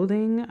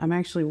clothing. I'm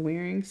actually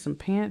wearing some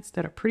pants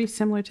that are pretty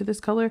similar to this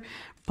color,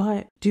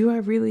 but do I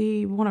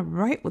really want to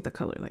write with a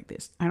color like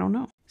this? I don't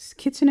know.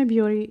 Kitsune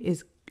Beauty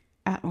is,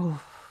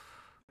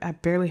 I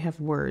barely have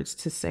words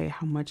to say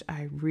how much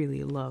I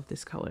really love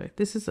this color.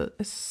 This is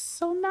it's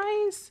so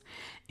nice,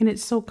 and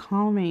it's so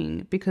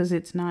calming because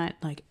it's not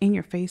like in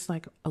your face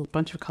like a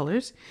bunch of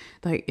colors.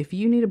 Like if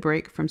you need a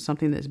break from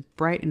something that's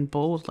bright and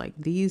bold like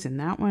these and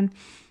that one,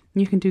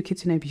 you can do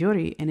Kitsune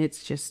Beauty, and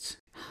it's just,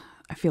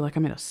 I feel like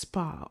I'm in a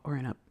spa or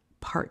in a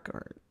park,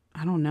 or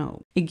I don't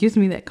know. It gives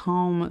me that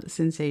calm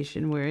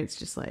sensation where it's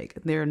just like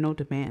there are no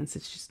demands.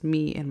 It's just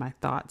me and my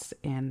thoughts,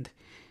 and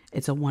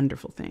it's a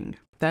wonderful thing.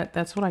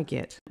 That's what I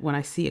get when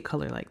I see a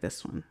color like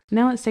this one.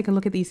 Now let's take a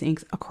look at these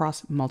inks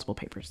across multiple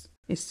papers.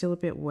 It's still a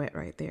bit wet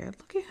right there.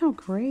 Look at how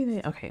gray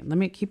they, okay, let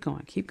me keep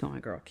going,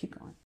 girl, keep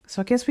going.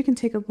 So I guess we can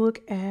take a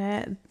look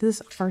at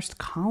this first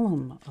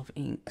column of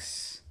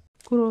inks.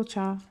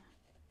 Kurocha.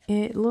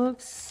 It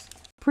looks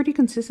pretty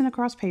consistent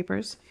across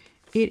papers.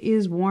 It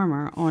is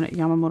warmer on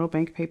Yamamoto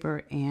bank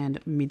paper and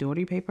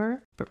Midori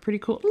paper, but pretty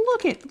cool.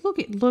 Look at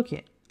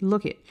Ryucha.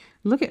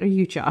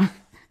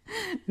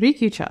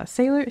 Rikucha,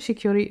 Sailor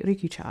Shikiori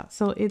Rikucha.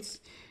 So it's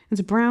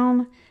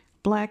brown,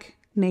 black,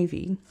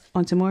 navy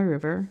on Tomoe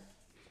River.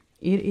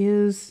 It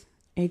is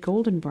a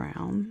golden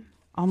brown,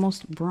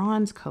 almost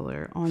bronze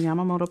color on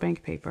Yamamoto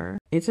bank paper.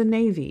 It's a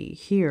navy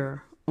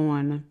here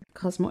on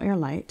Cosmo Air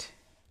Light.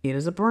 It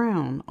is a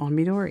brown on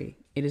Midori.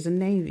 It is a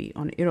navy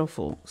on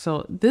Iroful.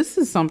 So this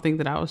is something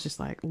that I was just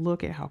like,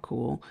 look at how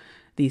cool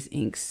these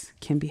inks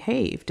can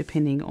behave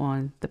depending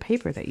on the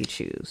paper that you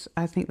choose.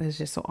 I think that's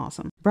just so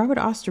awesome. Broward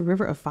Oster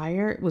River of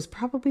Fire was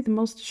probably the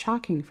most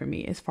shocking for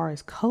me as far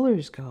as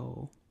colors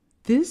go.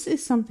 This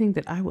is something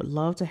that I would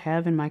love to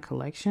have in my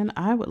collection.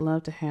 I would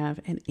love to have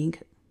an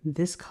ink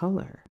this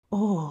color.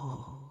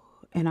 Oh,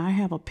 and I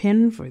have a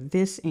pen for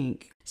this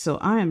ink. So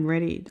I'm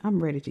ready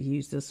to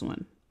use this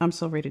one. I'm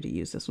so ready to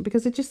use this one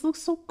because it just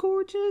looks so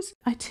gorgeous.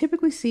 I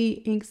typically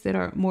see inks that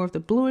are more of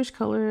the bluish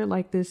color,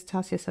 like this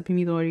Taccia Sapi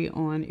Midori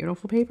on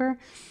Iroful paper,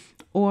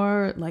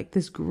 or like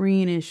this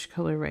greenish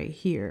color right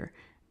here.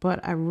 But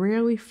I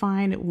rarely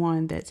find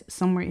one that's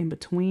somewhere in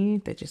between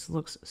that just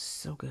looks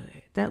so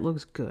good. That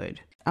looks good.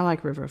 I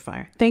like River of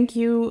Fire. Thank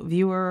you,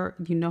 viewer.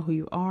 You know who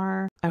you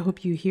are. I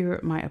hope you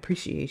hear my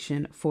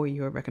appreciation for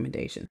your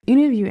recommendation.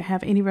 Any of you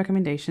have any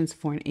recommendations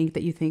for an ink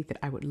that you think that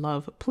I would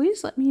love,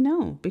 please let me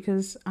know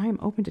because I am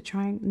open to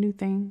trying new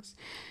things.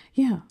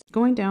 Yeah,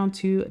 going down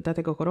to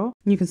Date Kokoro,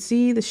 you can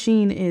see the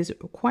sheen is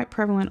quite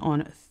prevalent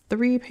on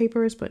 3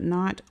 papers, but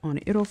not on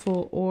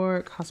Iroful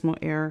or Cosmo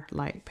Air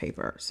Light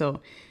paper. So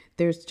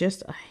there's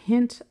just a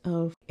hint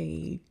of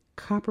a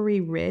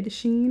coppery red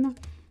sheen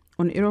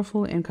on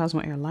Iroful and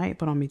Cosmo Air Light,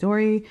 but on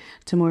Midori,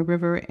 Tomoe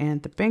River,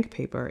 and the bank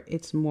paper,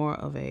 it's more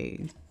of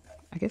a,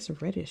 I guess, a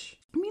reddish.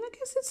 I mean, I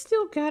guess it's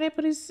still got it,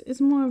 but it's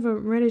more of a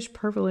reddish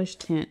purplish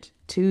tint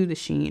to the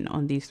sheen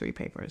on these 3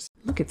 papers.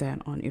 Look at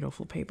that on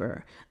Iroful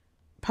paper.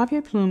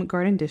 Papier Plume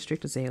Garden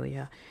District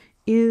Azalea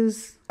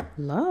is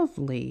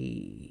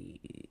lovely.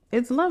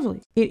 It's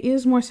lovely. It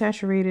is more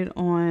saturated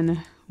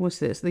on, what's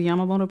this? The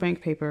Yamamoto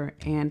bank paper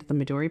and the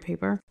Midori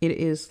paper. It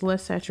is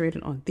less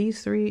saturated on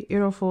these 3,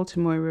 Iroful,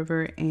 Tomoe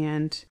River,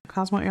 and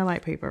Cosmo Air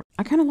Light paper.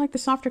 I kind of like the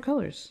softer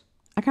colors.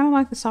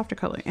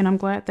 And I'm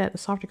glad that the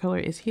softer color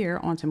is here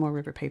on Tomoe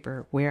River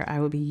paper where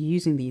I will be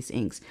using these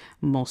inks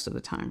most of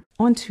the time.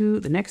 On to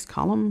the next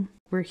column.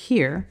 We're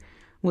here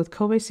with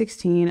Kobe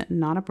 16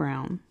 Nada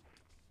Brown.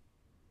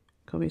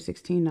 Kobe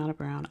 16 Nada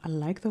Brown. I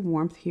like the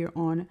warmth here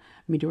on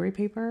Midori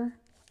paper.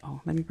 Oh,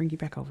 let me bring you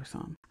back over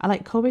some. I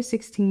like Kobe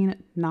 16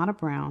 Nada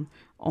Brown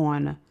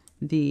on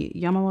the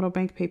Yamamoto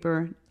bank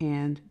paper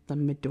and the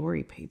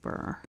Midori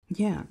paper.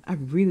 Yeah, I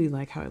really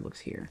like how it looks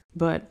here.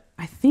 But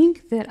I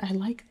think that I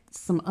like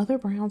some other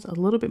browns a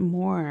little bit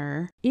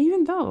more,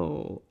 even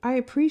though I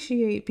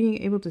appreciate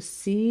being able to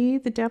see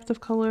the depth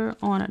of color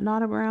on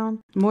Nada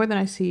Brown more than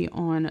I see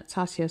on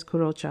Tassia's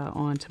Kurocha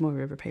on Tomoe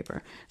River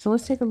paper. So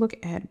let's take a look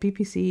at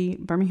BPC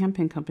Birmingham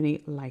Pen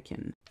Company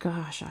Lichen.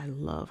 Gosh, I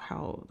love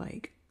how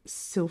like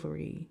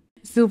silvery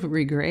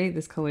gray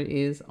this color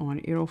is on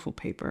Iroful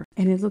paper,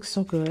 and it looks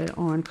so good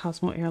on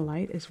Cosmo Air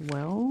Light as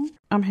well.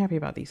 I'm happy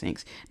about these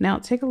inks. Now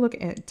take a look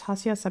at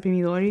Taccia Sapi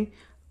Midori.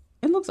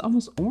 It looks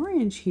almost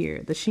orange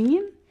here. The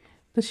sheen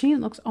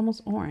looks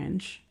almost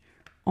orange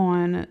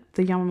on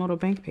the Yamamoto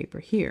bank paper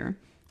here.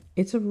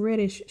 It's a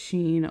reddish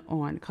sheen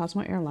on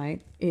Cosmo Air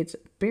Light. It's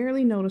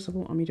barely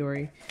noticeable on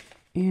Midori.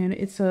 And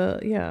it's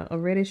a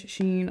reddish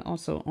sheen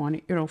also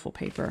on Iroful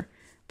paper.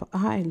 But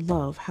I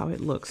love how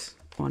it looks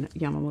on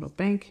Yamamoto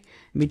Bank,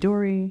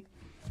 Midori.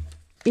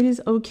 It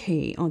is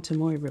okay on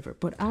Tomoe River,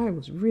 but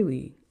I'm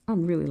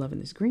really loving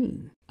this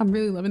green. I'm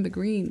really loving the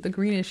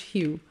greenish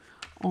hue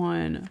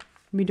on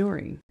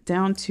Midori.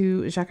 Down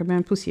to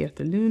Ackerman Poussière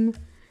de Lune.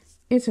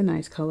 It's a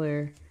nice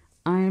color.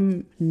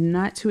 I'm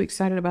not too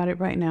excited about it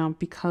right now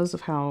because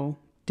of how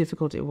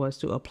difficult it was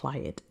to apply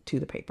it to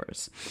the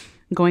papers.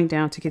 Going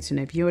down to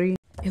Kitsune Biori,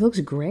 it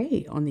looks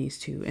gray on these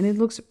two and it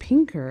looks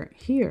pinker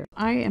here.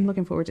 I am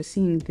looking forward to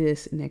seeing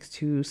this next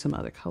to some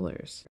other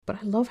colors. But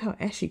I love how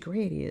ashy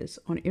gray it is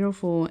on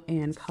Iroful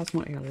and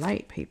Cosmo Air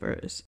Light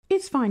papers.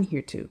 It's fine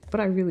here too,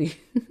 but I really,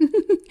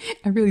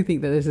 I really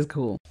think that this is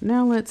cool.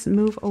 Now let's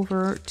move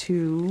over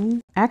to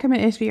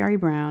Ackerman SVRE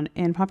Brown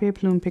and Papier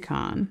Plume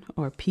Pecan,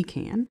 or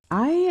Pecan.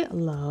 I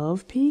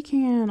love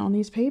Pecan on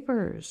these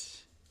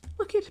papers.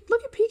 Look at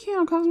Pecan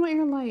on Cosmo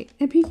Air Light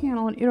and Pecan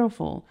on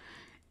Iroful.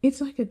 It's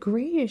like a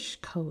grayish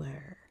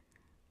color.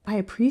 I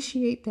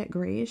appreciate that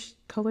grayish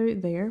color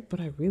there, but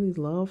I really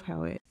love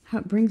how it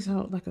brings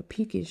out like a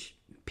pinkish,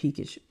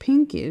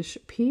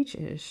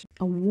 peachish,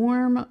 a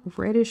warm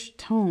reddish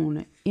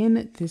tone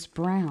in this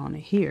brown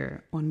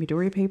here on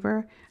Midori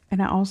paper. And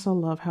I also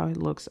love how it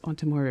looks on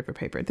Tomoe River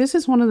paper. This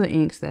is one of the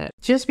inks that,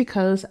 just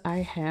because I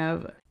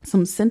have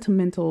some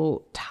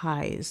sentimental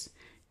ties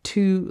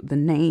to the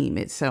name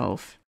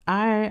itself,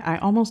 I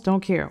almost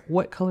don't care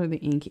what color the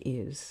ink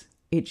is.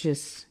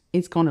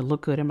 It's going to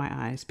look good in my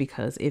eyes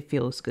because it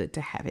feels good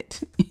to have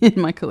it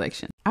in my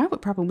collection. I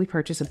would probably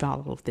purchase a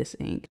bottle of this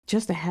ink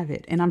just to have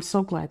it. And I'm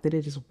so glad that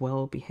it is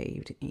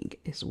well-behaved ink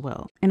as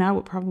well. And I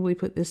would probably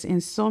put this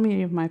in so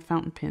many of my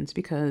fountain pens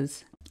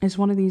because it's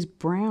one of these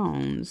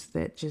browns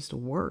that just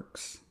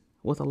works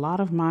with a lot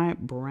of my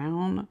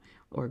brown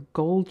or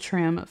gold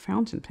trim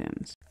fountain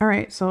pens. All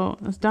right, so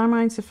that's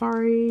Diamine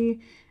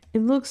Safari.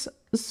 It looks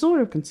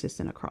sort of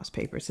consistent across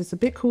papers. It's a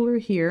bit cooler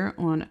here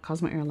on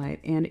Cosmo Air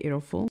Light and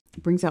Iroful.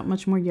 It brings out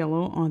much more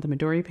yellow on the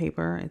Midori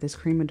paper, this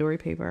cream Midori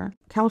paper.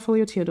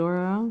 Callifolio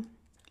Teodora.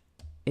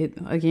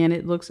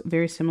 It looks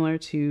very similar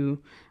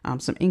to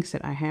some inks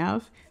that I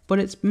have, but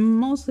it's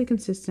mostly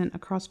consistent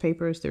across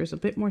papers. There's a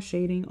bit more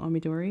shading on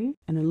Midori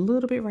and a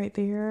little bit right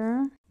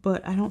there,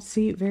 but I don't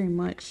see very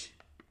much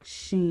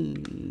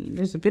sheen.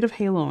 There's a bit of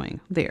haloing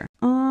there.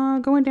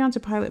 Going down to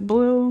Pilot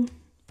Blue.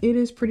 It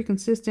is pretty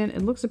consistent.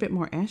 It looks a bit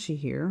more ashy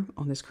here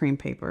on this cream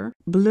paper.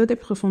 Bleu de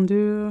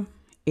Profondeur.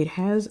 It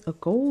has a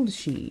gold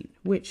sheen,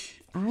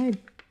 which I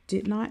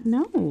did not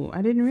know.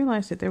 I didn't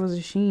realize that there was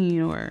a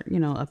sheen or,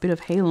 a bit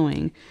of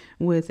haloing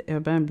with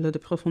Herbin Bleu de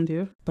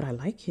Profondeur, but I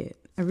like it.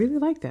 I really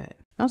like that.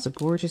 That's a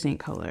gorgeous ink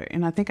color,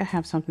 and I think I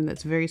have something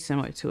that's very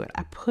similar to it.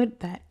 I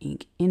put that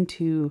ink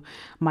into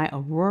my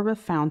Aurora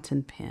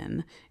fountain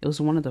pen. It was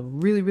one of the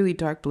really, really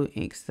dark blue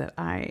inks that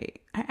I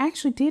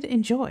actually did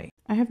enjoy.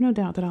 I have no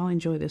doubt that I'll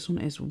enjoy this one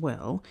as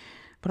well,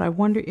 but I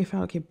wonder if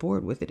I'll get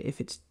bored with it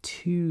if it's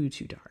too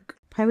dark.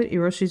 Pilot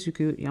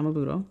Iroshizuku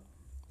Yamabudo.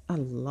 I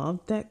love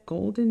that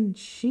golden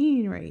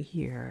sheen right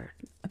here.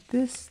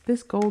 This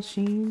gold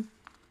sheen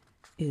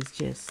is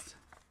just...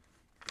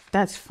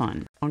 that's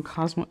fun. On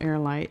Cosmo Air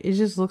Light, it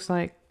just looks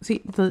like,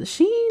 see, the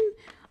sheen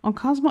on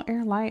Cosmo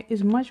Air Light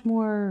is much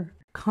more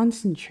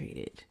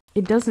concentrated.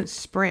 It doesn't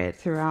spread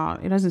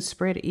throughout. It doesn't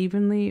spread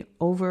evenly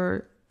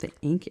over the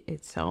ink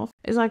itself.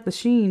 It's like the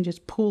sheen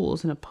just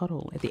pools in a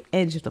puddle at the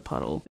edge of the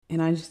puddle.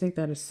 And I just think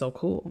that is so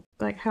cool.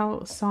 Like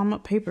how some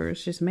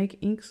papers just make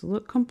inks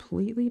look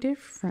completely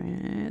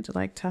different.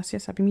 Like Taccia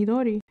Sapi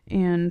Midori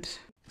and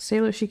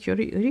Sailor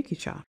Shikiori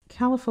Rikicha.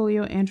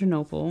 Callifolio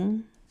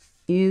Andronople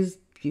is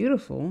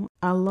beautiful.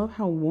 I love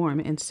how warm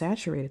and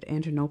saturated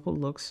Andronople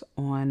looks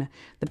on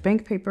the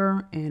bank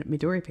paper and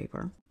Midori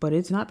paper, but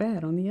it's not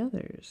bad on the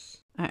others.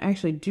 I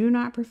actually do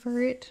not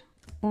prefer it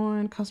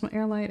on Cosmo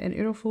Air Light and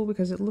Iroful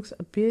because it looks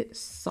a bit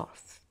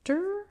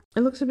softer.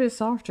 It looks a bit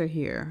softer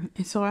here,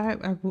 and so I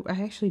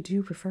actually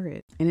do prefer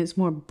it. And it's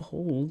more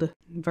bold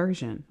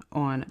version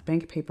on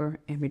bank paper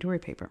and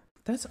Midori paper.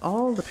 That's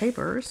all the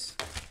papers.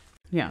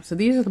 Yeah, so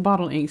these are the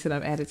bottle inks that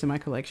I've added to my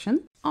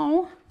collection.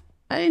 Oh,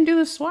 I didn't do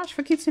the swatch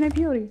for Kitsune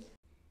Beauty.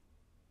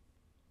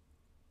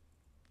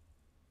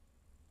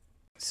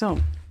 So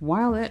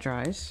while that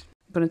dries,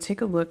 I'm going to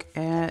take a look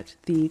at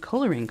the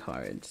coloring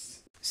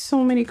cards.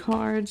 So many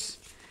cards.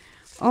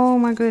 Oh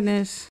my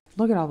goodness.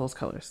 Look at all those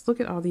colors.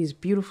 Look at all these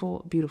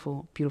beautiful,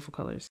 beautiful, beautiful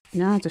colors.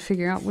 Now I have to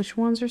figure out which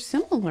ones are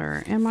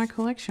similar in my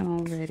collection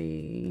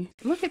already.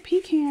 Look at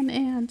Pecan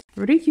and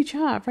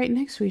Rikicha right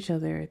next to each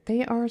other.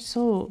 They are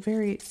so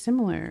very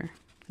similar.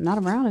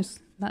 Nada Brown is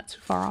not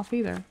too far off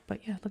either, but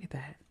yeah, look at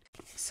that.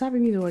 Sabi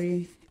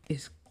Midori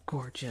is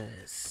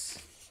gorgeous.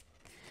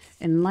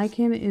 And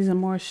Lichen is a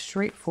more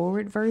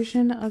straightforward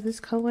version of this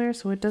color,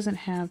 so it doesn't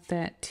have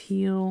that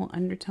teal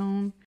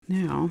undertone.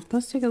 Now,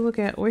 let's take a look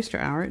at Oyster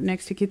Hour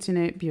next to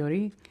Kitsune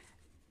Biori.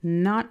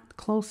 Not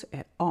close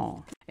at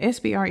all.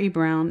 SBRE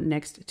Brown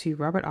next to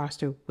Robert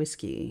Oster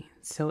Whiskey.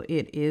 So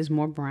it is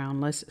more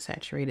brown, less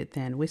saturated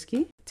than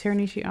whiskey.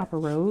 Teranishi Opera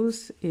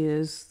Rose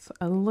is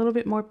a little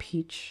bit more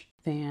peach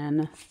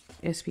than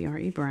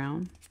SBRE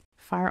Brown.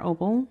 Fire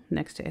Opal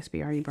next to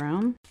SBRE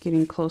Brown,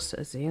 getting close to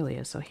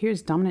Azalea. So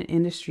here's Dominant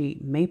Industry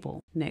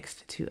Maple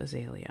next to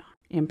Azalea.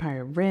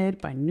 Empire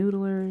Red by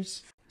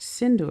Noodlers.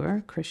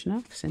 Sindoor,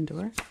 Krishna,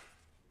 Sindoor.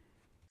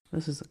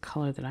 This is a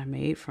color that I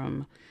made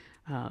from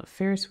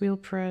Ferris Wheel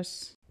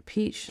Press,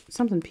 Peach,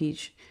 something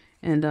Peach,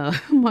 and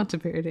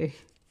Monteverde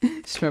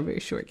Strawberry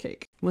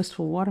Shortcake.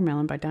 Wistful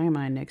Watermelon by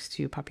Diamine next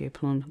to Papier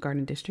Plume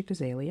Garden District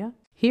Azalea.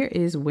 Here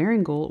is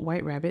Wearing Gold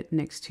White Rabbit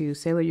next to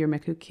Sailor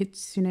Yurmeku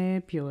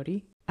Kitsune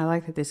Biori. I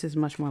like that this is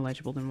much more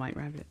legible than White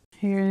Rabbit.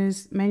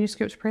 Here's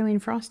Manuscript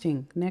Praline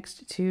Frosting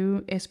next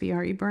to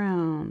SBRE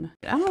Brown.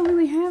 I don't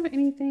really have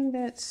anything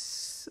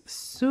that's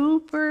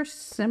super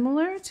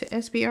similar to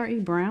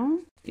SBRE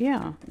Brown.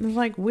 Yeah,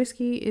 like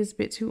Whiskey is a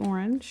bit too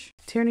orange.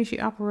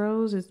 Teranishi Opera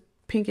Rose is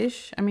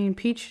pinkish,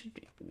 peach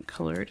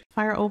colored.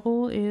 Fire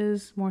Opal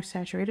is more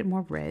saturated,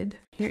 more red.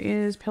 Here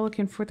is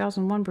Pelican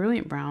 4001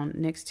 Brilliant Brown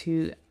next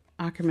to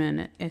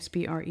Ackerman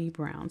SBRE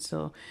Brown.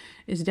 So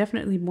it's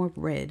definitely more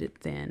red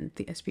than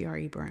the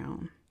SBRE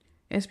Brown.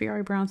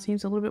 SBRE Brown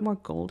seems a little bit more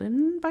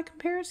golden by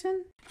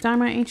comparison.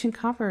 Diamine Ancient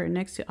Copper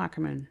next to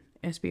Ackerman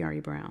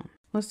SBRE Brown.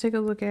 Let's take a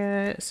look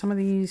at some of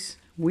these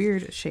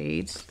weird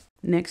shades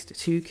next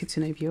to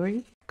Kitsune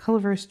Biori.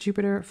 Colorverse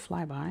Jupiter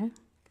Flyby.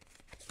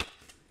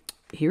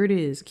 Here it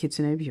is,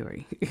 Kitsune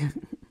Biori.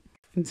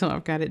 And so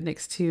I've got it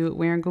next to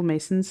Wearing Gold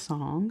Mason's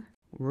Song.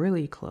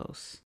 Really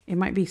close. It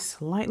might be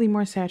slightly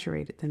more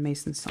saturated than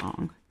Mason's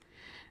Song.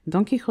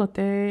 Don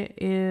Quixote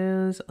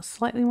is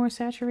slightly more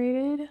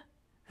saturated,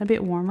 a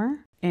bit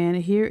warmer. And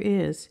here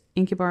is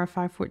Inkybara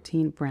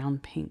 514 Brown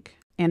Pink.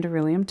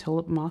 Anderillium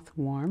Tulip Moth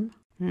Warm.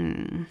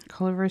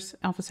 Colorverse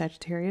Alpha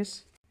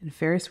Sagittarius. And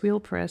Ferris Wheel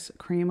Press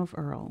Cream of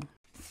Earl.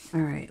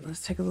 All right,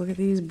 let's take a look at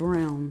these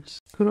browns.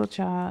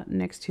 Kurocha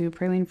next to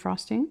Praline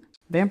Frosting.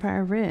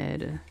 Vampire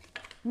Red.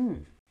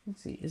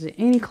 Let's see, is it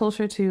any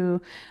closer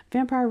to...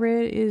 Vampire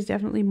Red is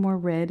definitely more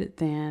red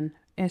than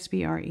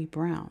SBRE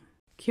Brown.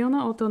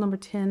 Kiona Oto number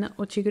 10,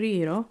 Ochiguri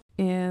Iro,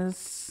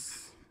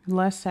 is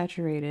less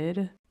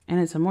saturated, and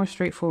it's a more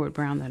straightforward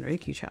brown than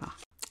Rikyucha.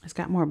 It's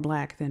got more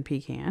black than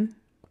Pecan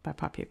by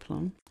Papier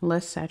Plume.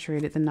 Less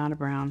saturated than Nada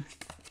Brown,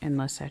 and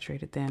less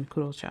saturated than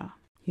Kurocha.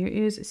 Here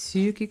is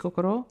Tsuyuki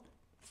Kokoro.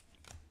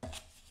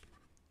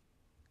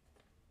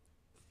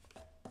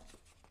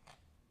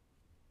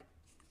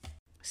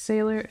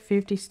 Sailor,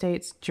 50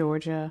 States,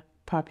 Georgia,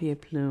 Papier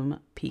Plume,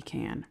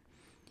 Pecan.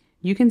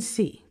 You can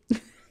see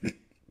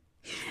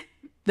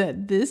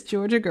that this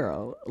Georgia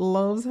girl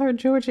loves her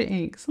Georgia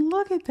inks.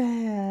 Look at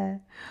that.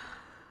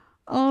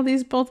 Oh,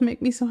 these both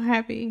make me so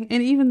happy.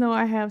 And even though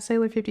I have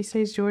Sailor 50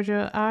 States,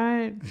 Georgia,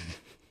 I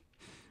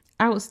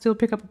would still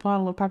pick up a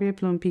bottle of Papier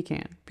Plume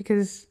Pecan.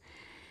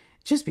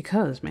 Just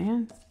because,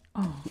 man.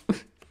 Oh,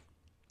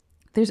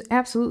 there's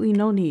absolutely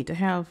no need to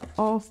have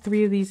all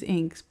three of these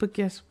inks. But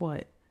guess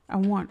what? I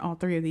want all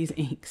three of these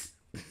inks.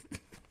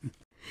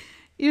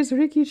 Here's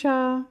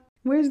Rikyucha.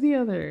 Where's the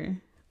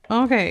other?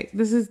 Okay,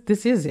 this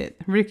is it.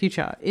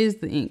 Rikyucha is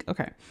the ink.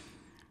 Okay.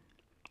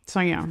 So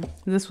yeah,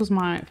 this was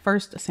my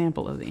first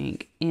sample of the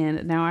ink,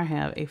 and now I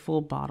have a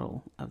full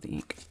bottle of the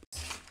ink.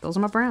 Those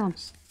are my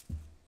browns.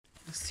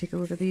 Let's take a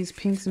look at these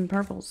pinks and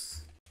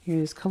purples.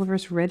 Here's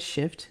Colorverse Red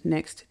Shift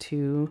next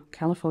to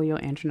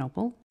Callifolio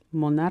Andronople.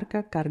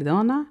 Monarca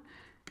Cardona.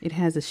 It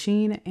has a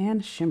sheen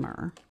and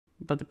shimmer,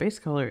 but the base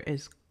color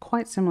is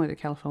quite similar to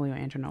Callifolio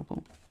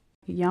Andronople.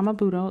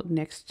 Yamabudo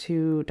next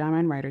to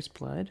Diamine Rider's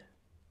Blood.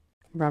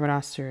 Robert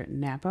Oster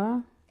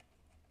Napa.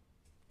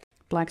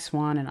 Black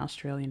Swan and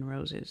Australian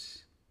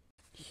Roses.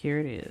 Here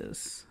it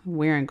is.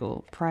 Wearing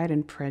Gold, Pride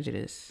and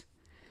Prejudice.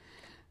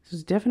 This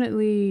is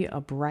definitely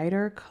a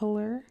brighter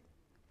color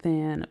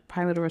than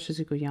Pilot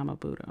Orochizuku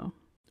Yamabudo.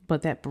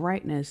 But that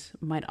brightness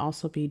might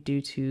also be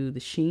due to the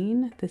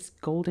sheen, this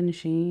golden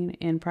sheen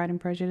in Pride and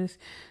Prejudice.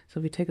 So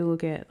if we take a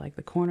look at like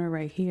the corner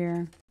right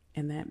here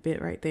and that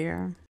bit right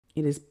there,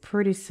 it is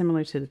pretty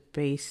similar to the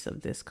base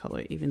of this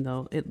color, even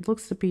though it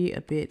looks to be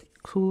a bit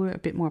cooler, a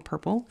bit more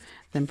purple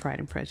than Pride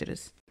and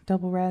Prejudice.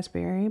 Double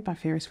Raspberry by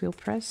Ferris Wheel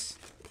Press.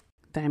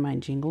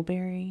 Diamine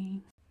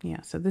Jingleberry.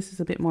 Yeah, so this is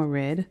a bit more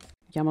red.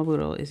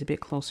 Yamabudo is a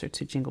bit closer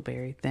to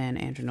Jingleberry than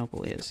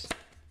Andronople is.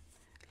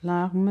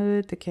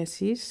 Larme de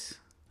Cassis.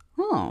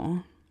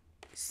 Oh,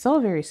 so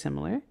very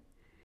similar.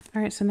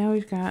 All right, so now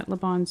we've got Le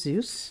Bon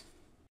Zeus.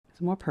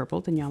 It's more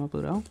purple than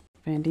Yamabudo.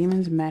 Van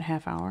Diemen's Mad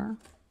Half Hour.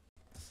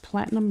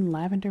 Platinum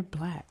Lavender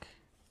Black.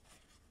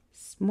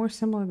 It's more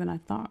similar than I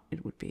thought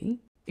it would be,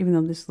 even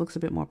though this looks a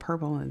bit more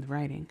purple in the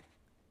writing.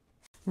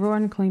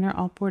 Roaring Cleaner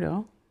Alt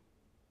Bordeaux.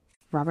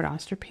 Robert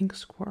Oster Pink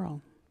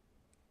Squirrel.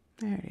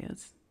 There it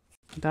is.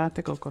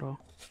 Date Kokoro.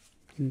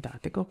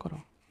 Date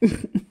Kokoro.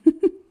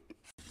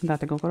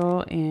 Date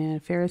Kokoro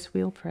and Ferris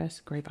Wheel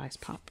Press Grape Ice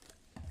Pop.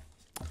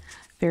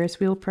 Ferris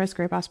Wheel Press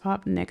Grape Ice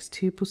Pop next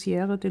to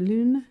Poussière de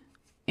Lune.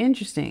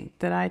 Interesting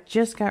that I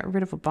just got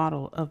rid of a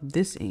bottle of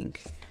this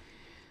ink,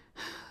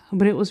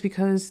 but it was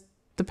because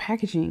the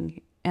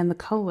packaging and the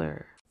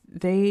color,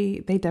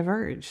 they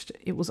diverged.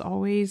 It was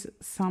always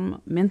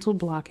some mental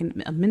block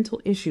and a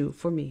mental issue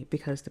for me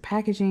because the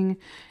packaging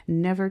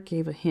never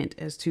gave a hint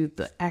as to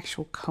the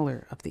actual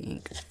color of the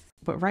ink.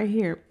 But right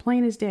here,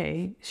 plain as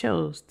day,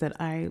 shows that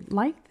I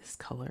like this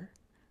color.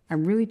 I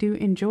really do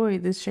enjoy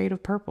this shade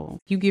of purple.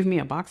 You give me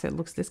a box that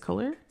looks this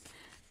color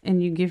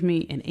and you give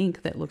me an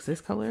ink that looks this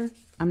color,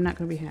 I'm not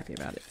going to be happy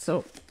about it.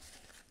 So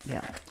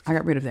yeah, I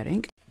got rid of that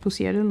ink.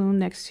 Poussière de Lune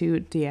next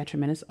to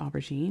Ackerman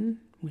Aubergine,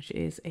 which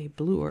is a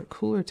blue or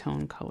cooler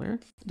tone color.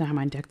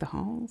 Diamine Deck the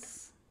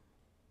Halls.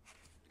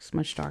 It's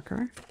much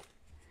darker.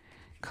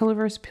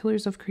 Colorverse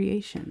Pillars of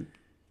Creation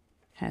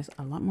has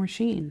a lot more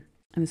sheen.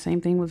 And the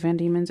same thing with Van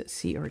Diemen's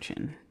Sea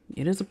Urchin.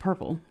 It is a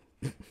purple,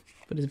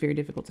 but it's very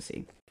difficult to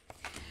see.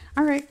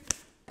 All right,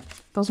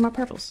 those are my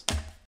purples.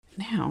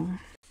 Now,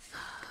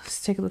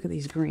 let's take a look at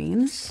these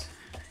greens.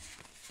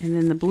 And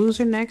then the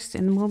blues are next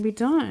and we'll be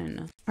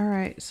done. All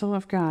right, so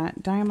I've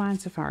got Diamine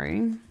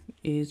Safari.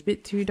 Is a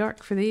bit too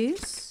dark for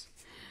these.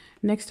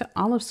 Next to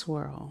Olive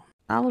Swirl.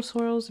 Olive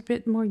Swirl is a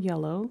bit more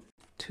yellow.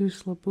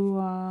 Tous les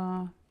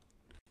Bois.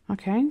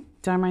 Okay,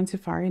 Diamine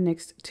Safari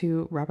next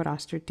to Robert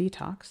Oster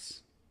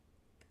Detox.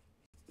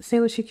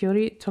 Sailor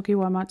Shikiori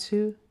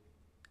Tokiwamatsu.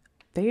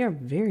 They are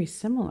very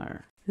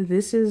similar.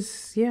 This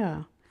is,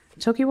 yeah.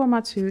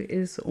 Tokiwamatsu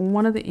is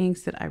one of the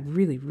inks that I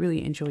really,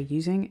 really enjoy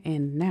using.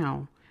 And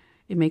now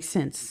it makes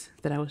sense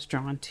that I was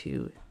drawn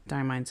to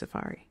Diamine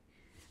Safari.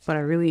 But I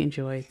really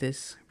enjoy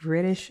this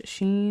reddish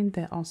sheen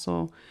that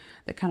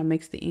kind of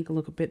makes the ink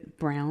look a bit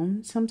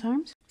brown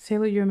sometimes.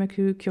 Sailor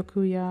Yomiku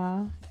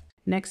Kyokuya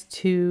next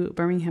to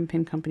Birmingham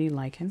Pen Company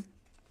Lichen.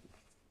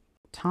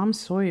 Tom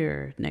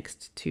Sawyer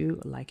next to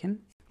Lichen.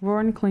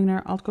 Roaring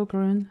Cleaner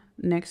Altcogrün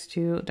next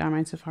to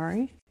Diamine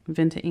Safari.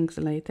 Venta Inks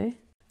Leite.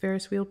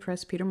 Ferris Wheel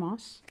Press Peter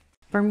Moss.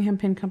 Birmingham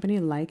Pen Company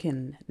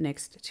Lichen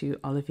next to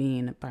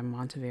Olivine by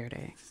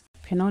Monteverde.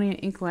 Pannonia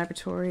Ink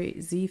Laboratory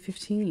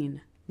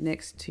Z15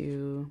 next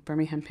to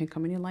Birmingham Pen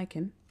Company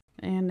Lichen.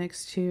 And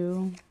next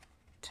to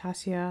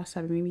Taccia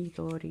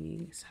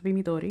Sabimidori.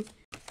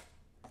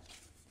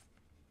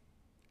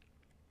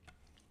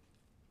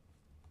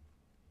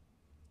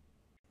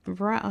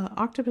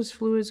 Octopus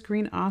Fluids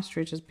Green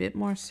Ostrich is a bit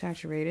more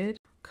saturated.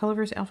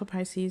 Colorverse Alpha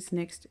Pisces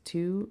next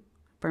to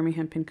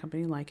Birmingham Pen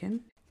Company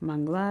Lichen.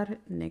 Manglar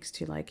next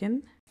to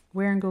Lichen.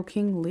 Wear and Go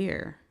King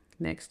Lear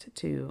next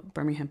to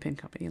Birmingham Pen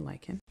Company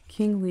Lichen.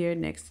 King Lear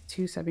next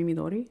to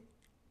Sabimidori.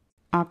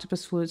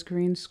 Octopus Fluids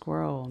Green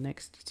Squirrel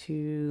next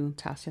to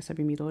Taccia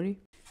Sabimidori.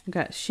 We've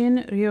got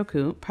Shin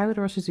Ryoku, Pilot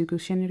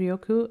Roshizuku Shin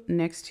Ryoku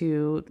next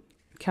to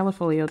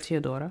Callifolio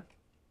Theodora.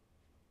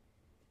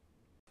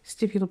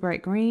 Stipula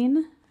Bright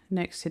Green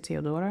next to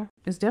Theodora.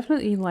 It's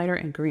definitely lighter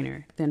and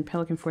greener than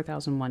Pelican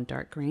 4001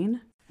 Dark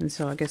Green. And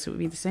so I guess it would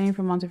be the same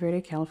for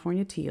Monteverde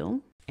California Teal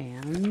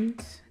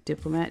and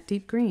Diplomat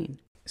Deep Green.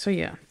 So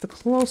yeah, the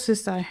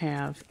closest I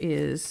have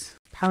is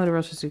Pilot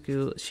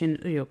Roshizuku Shin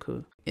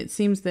Ryoku. It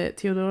seems that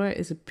Theodora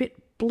is a bit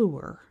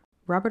bluer.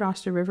 Robert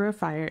Oster River of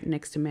Fire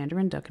next to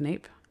Mandarin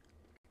Duckanape.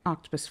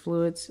 Octopus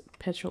Fluids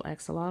Petrol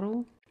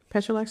Axolotl.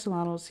 Petrol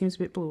Axolotl seems a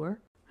bit bluer.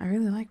 I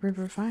really like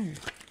River of Fire.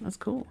 That's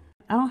cool.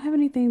 I don't have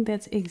anything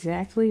that's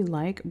exactly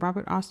like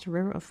Robert Oster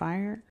River of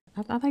Fire.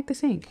 I like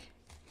this ink.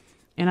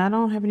 And I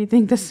don't have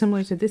anything that's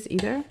similar to this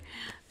either.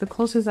 The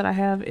closest that I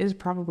have is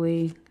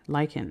probably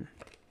Lichen,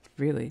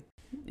 really.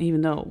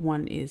 Even though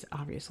one is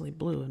obviously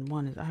blue and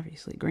one is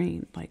obviously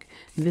green. Like,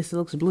 this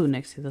looks blue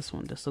next to this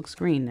one. This looks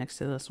green next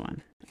to this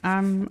one.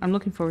 I'm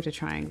looking forward to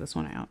trying this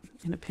one out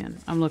in a pen.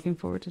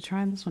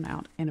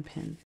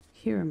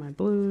 Here are my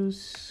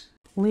blues.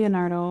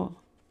 Leonardo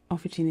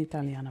Officina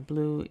Italiana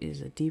Blue is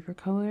a deeper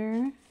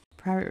color.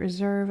 Private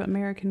Reserve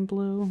American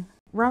Blue.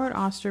 Robert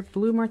Oster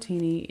Blue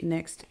Martini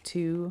next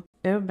to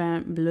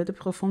Herbin Bleu de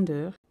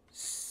Profondeur.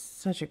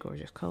 Such a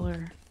gorgeous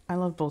color. I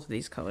love both of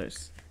these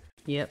colors.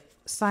 Yep.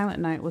 Silent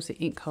Night was the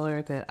ink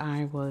color that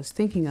I was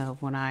thinking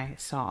of when I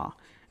saw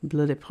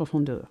Bleu de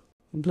Profondeur.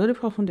 Bleu de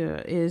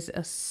Profondeur is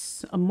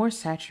a more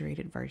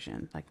saturated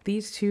version. Like,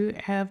 these two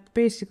have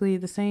basically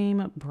the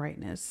same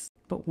brightness,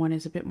 but one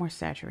is a bit more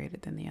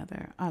saturated than the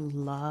other. I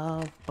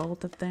love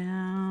both of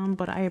them,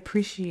 but I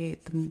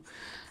appreciate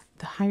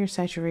the higher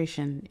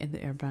saturation in the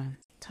Herbin.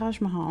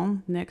 Taj Mahal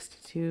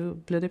next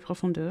to Bleu de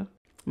Profondeur,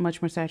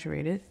 much more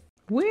saturated.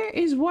 Where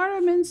is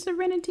Waterman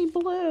Serenity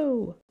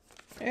Blue?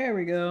 There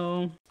we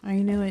go. I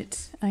knew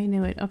it.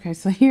 Okay,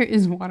 so here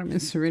is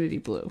Waterman Serenity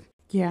Blue.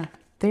 Yeah,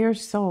 they are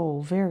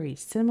so very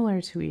similar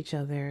to each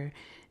other.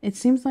 It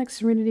seems like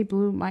Serenity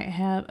Blue might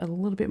have a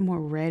little bit more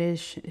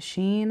reddish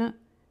sheen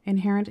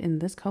inherent in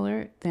this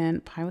color than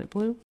Pilot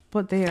Blue,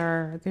 but they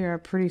are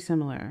pretty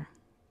similar.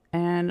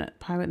 And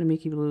Pilot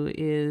Namiki Blue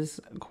is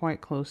quite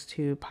close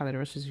to Pilot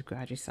Roshizuku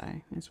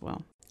Ajisai as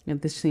well.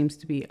 And this seems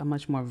to be a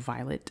much more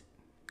violet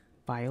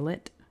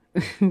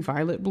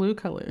blue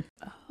color.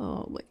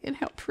 Oh, look at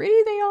how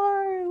pretty they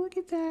are. Look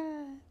at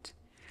that.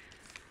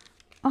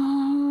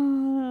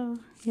 Oh,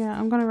 yeah,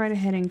 I'm gonna write a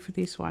heading for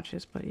these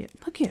swatches, but yeah,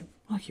 look at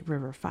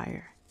River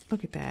Fire.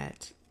 Look at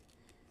that.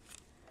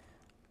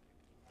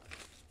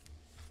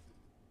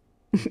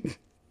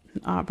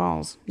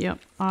 Oddballs. Yep,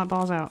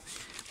 oddballs out.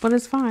 But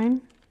it's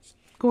fine.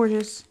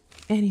 Gorgeous.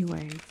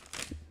 Anyway.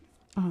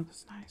 Oh,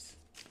 that's nice.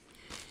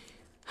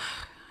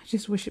 I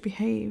just wish it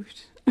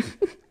behaved.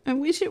 I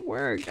wish it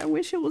worked. I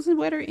wish it was a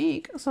wetter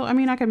ink. So, I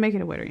mean, I could make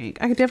it a wetter ink.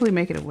 I could definitely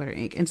make it a wetter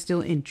ink and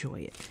still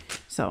enjoy it.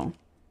 So,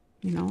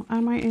 you know, I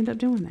might end up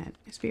doing that.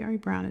 It's very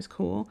brown is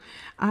cool.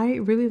 I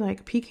really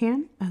like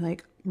Pecan. I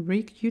like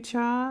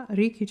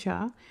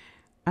Rikyucha.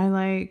 I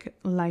like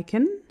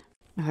Lichen.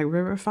 I like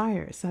River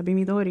Fire, Sabi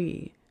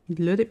Midori,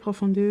 Bleu de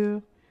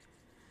Profondeur.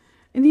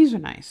 And these are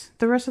nice.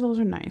 The rest of those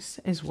are nice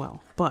as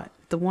well. But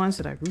the ones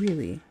that I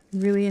really,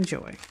 really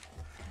enjoy.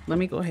 Let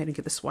me go ahead and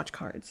get the swatch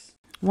cards.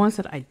 Ones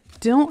that I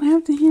don't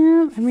have to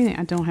have. I mean,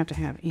 I don't have to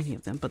have any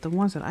of them. But the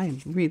ones that I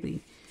am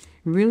really,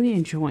 really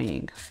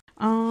enjoying.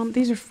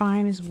 These are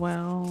fine as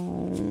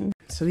well.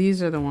 So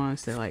these are the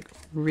ones that like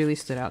really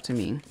stood out to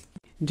me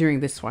during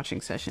this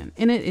swatching session.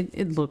 And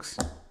it looks,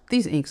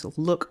 these inks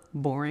look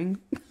boring.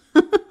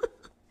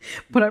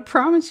 But I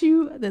promise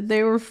you that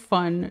they were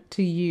fun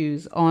to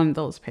use on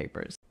those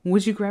papers.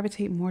 Would you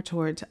gravitate more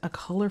towards a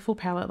colorful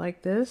palette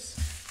like this?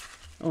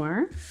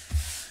 Or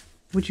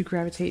would you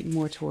gravitate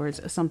more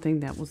towards something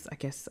that was, I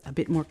guess, a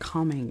bit more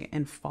calming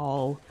and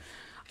fall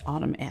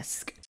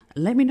autumn-esque?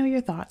 Let me know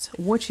your thoughts,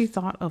 what you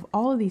thought of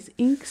all of these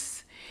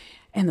inks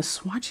and the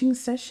swatching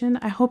session.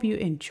 I hope you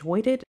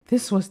enjoyed it.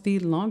 This was the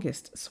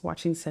longest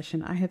swatching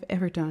session I have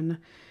ever done.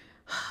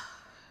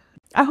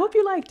 I hope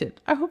you liked it.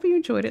 I hope you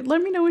enjoyed it.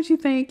 Let me know what you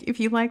think if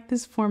you like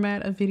this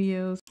format of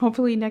videos.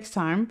 Hopefully next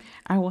time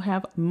I will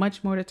have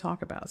much more to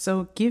talk about.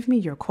 So give me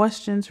your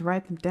questions,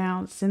 write them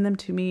down, send them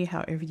to me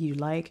however you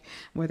like,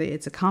 whether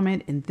it's a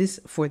comment in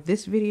for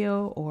this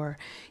video or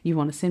you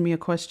want to send me a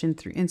question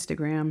through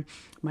Instagram.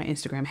 My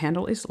Instagram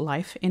handle is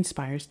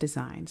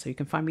lifeinspiresdesign. So you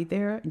can find me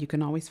there. You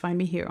can always find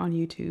me here on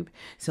YouTube.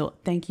 So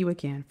thank you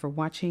again for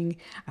watching.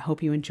 I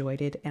hope you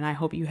enjoyed it and I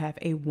hope you have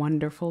a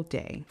wonderful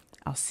day.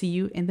 I'll see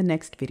you in the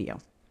next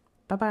video.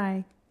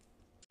 Bye-bye.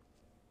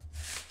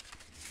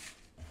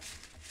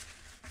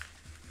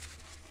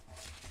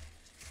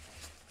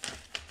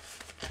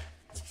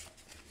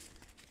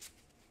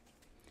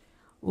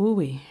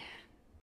 Ooh-wee.